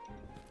much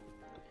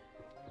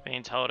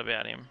being told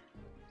about him.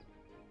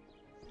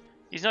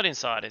 He's not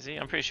inside, is he?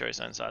 I'm pretty sure he's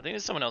not inside. I think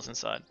there's someone else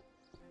inside.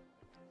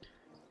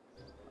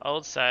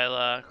 Old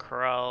Sailor,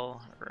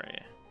 Krull,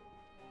 Rhea.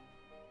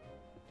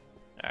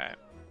 Alright.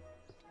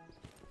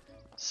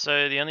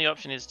 So the only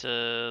option is to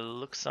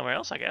look somewhere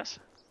else, I guess.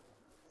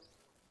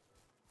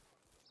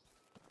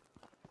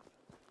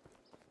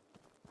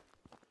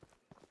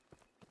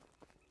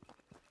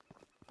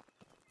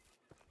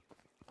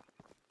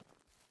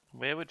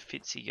 Where would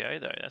Fitzy go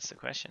though? That's the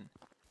question.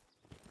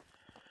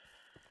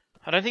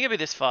 I don't think it'd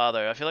be this far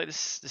though. I feel like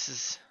this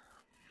is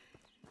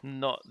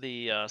not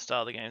the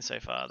style of the game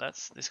so far.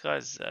 This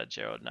guy's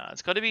Gerald. Nah,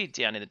 it's got to be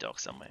down in the dock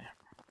somewhere.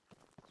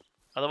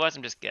 Otherwise,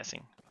 I'm just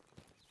guessing.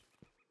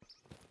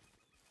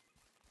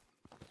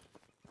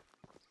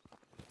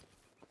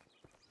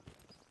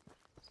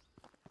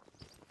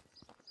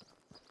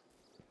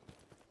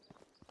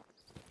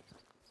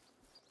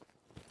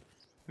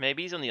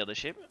 Maybe he's on the other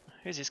ship.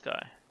 Who's this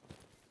guy?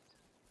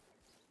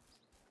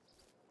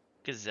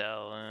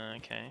 Gazelle.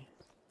 Okay.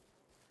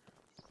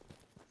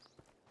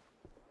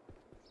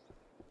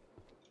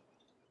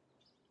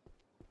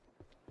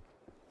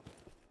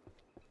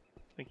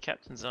 The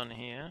captain's on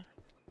here.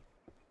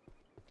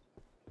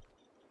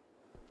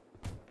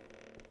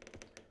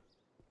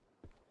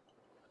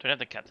 Don't have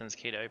the captain's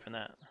key to open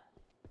that.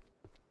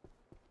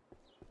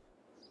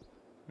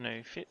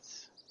 No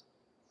fits.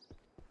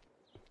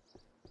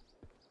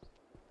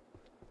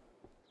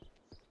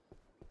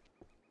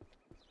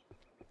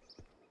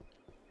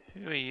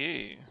 Who are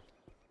you?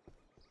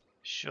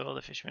 Sure,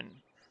 the fisherman.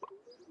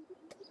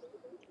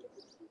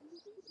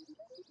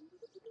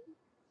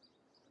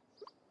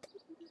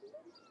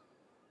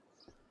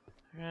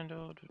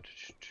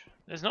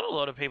 There's not a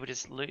lot of people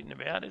just looting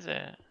about, is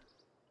there?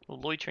 Or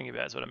loitering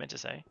about is what I meant to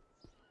say.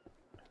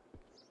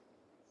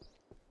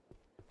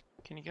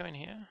 Can you go in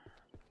here?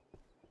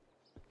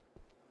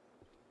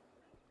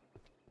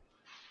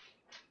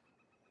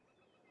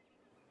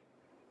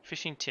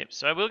 Fishing tips.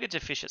 So I will get to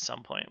fish at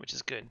some point, which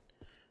is good.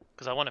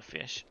 Because I want to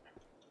fish.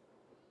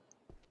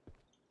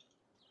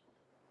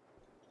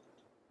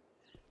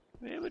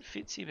 Where would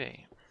Fitzy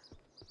be?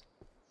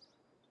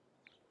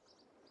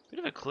 Bit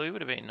of a clue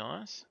would have been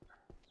nice.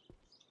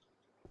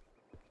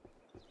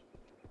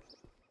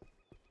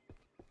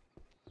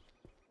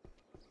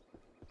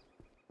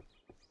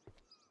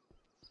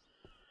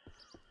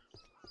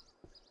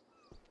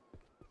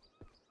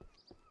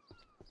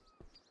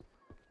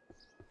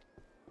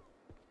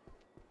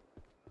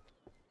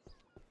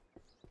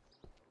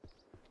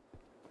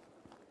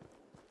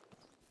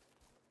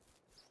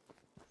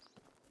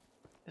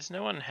 There's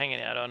no one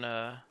hanging out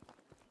on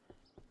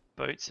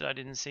boats that I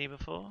didn't see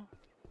before.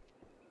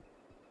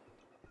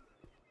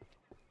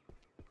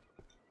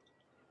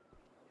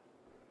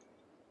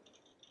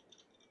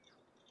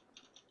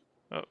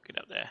 Oh, get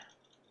up there.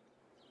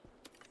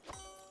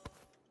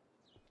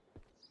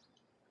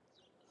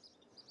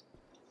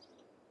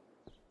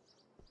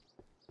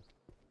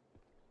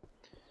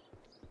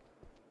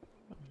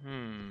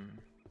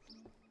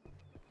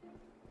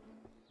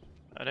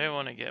 I don't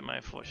want to get my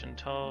fortune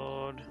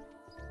told.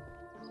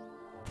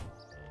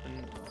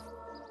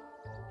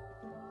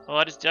 Oh,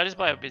 I just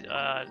buy a bit.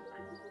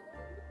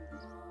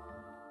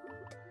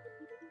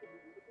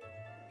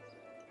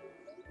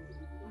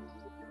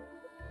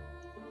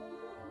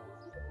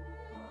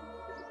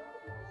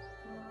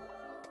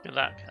 Good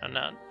luck. I'm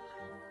not.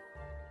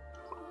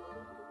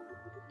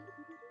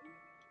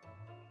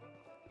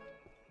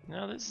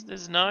 No,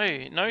 there's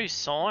no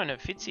sign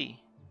of Fitzy.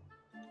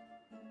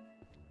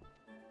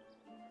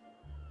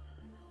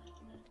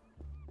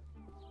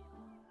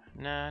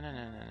 No.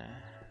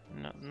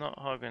 Not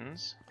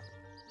Hoggins.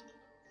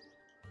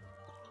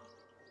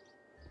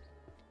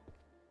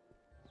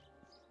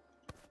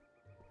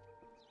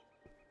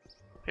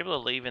 People are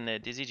leaving their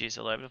dizzy juice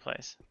all over the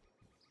place.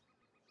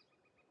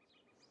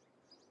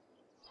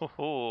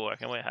 Oh, I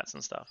can wear hats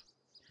and stuff.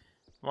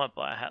 Might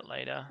buy a hat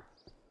later.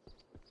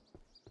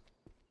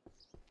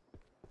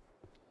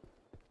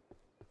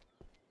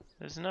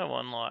 There's no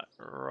one like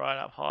right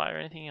up high or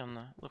anything on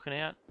the looking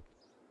out.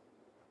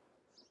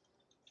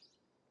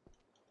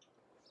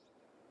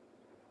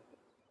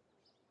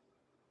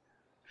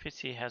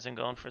 Fitzy hasn't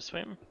gone for a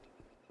swim.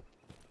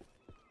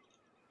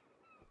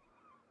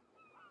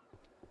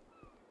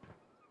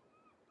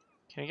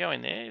 Can we go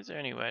in there? Is there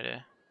any way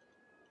to?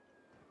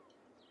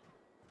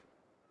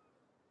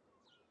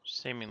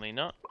 Seemingly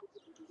not.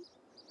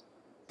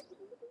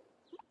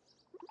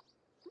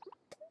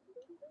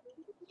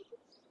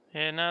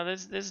 Yeah, no,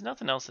 there's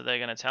nothing else that they're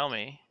gonna tell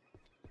me.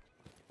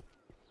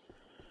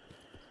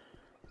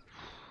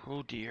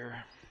 Oh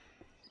dear.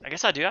 I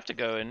guess I do have to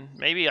go, and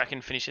maybe I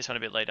can finish this one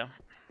a bit later.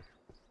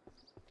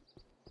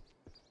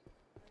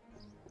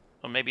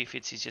 Or maybe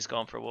Fitzy's just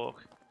gone for a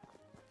walk.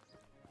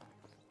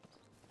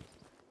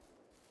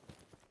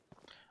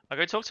 I'll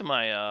go talk to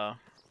my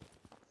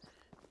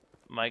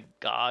my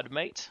guard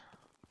mate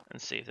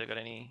and see if they've got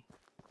any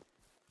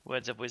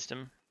words of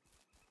wisdom.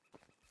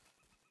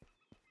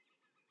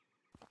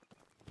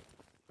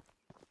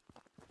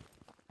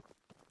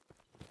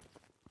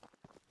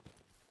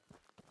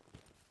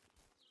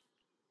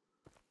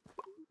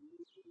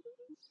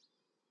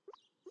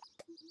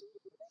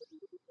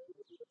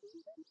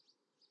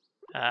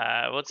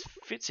 Well, it's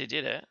Fitzy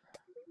did it.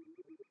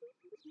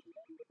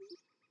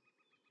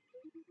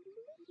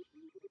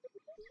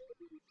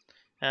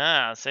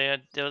 See,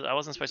 I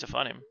wasn't supposed to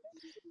find him.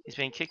 He's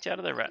been kicked out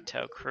of the Rat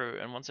Tail crew,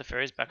 and once the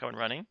ferry's back up and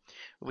running,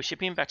 we'll be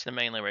shipping him back to the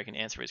mainland where he can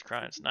answer his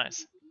crimes.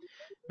 Nice.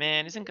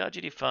 Man, isn't guard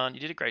duty fun? You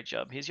did a great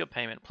job. Here's your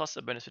payment, plus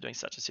a bonus for doing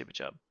such a super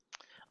job.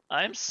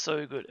 I am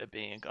so good at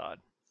being a guard.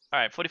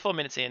 Alright, 44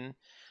 minutes in.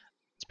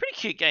 It's a pretty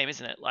cute game,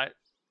 isn't it? Like,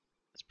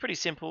 it's pretty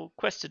simple.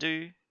 Quest to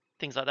do,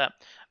 things like that.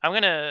 I'm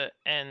going to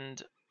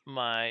end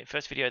my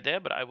first video there,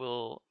 but I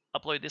will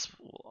upload this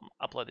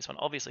one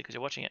obviously because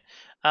you're watching it,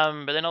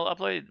 but then I'll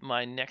upload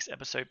my next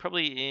episode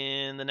probably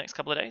in the next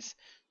couple of days,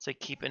 so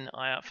keep an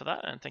eye out for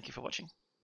that, and thank you for watching.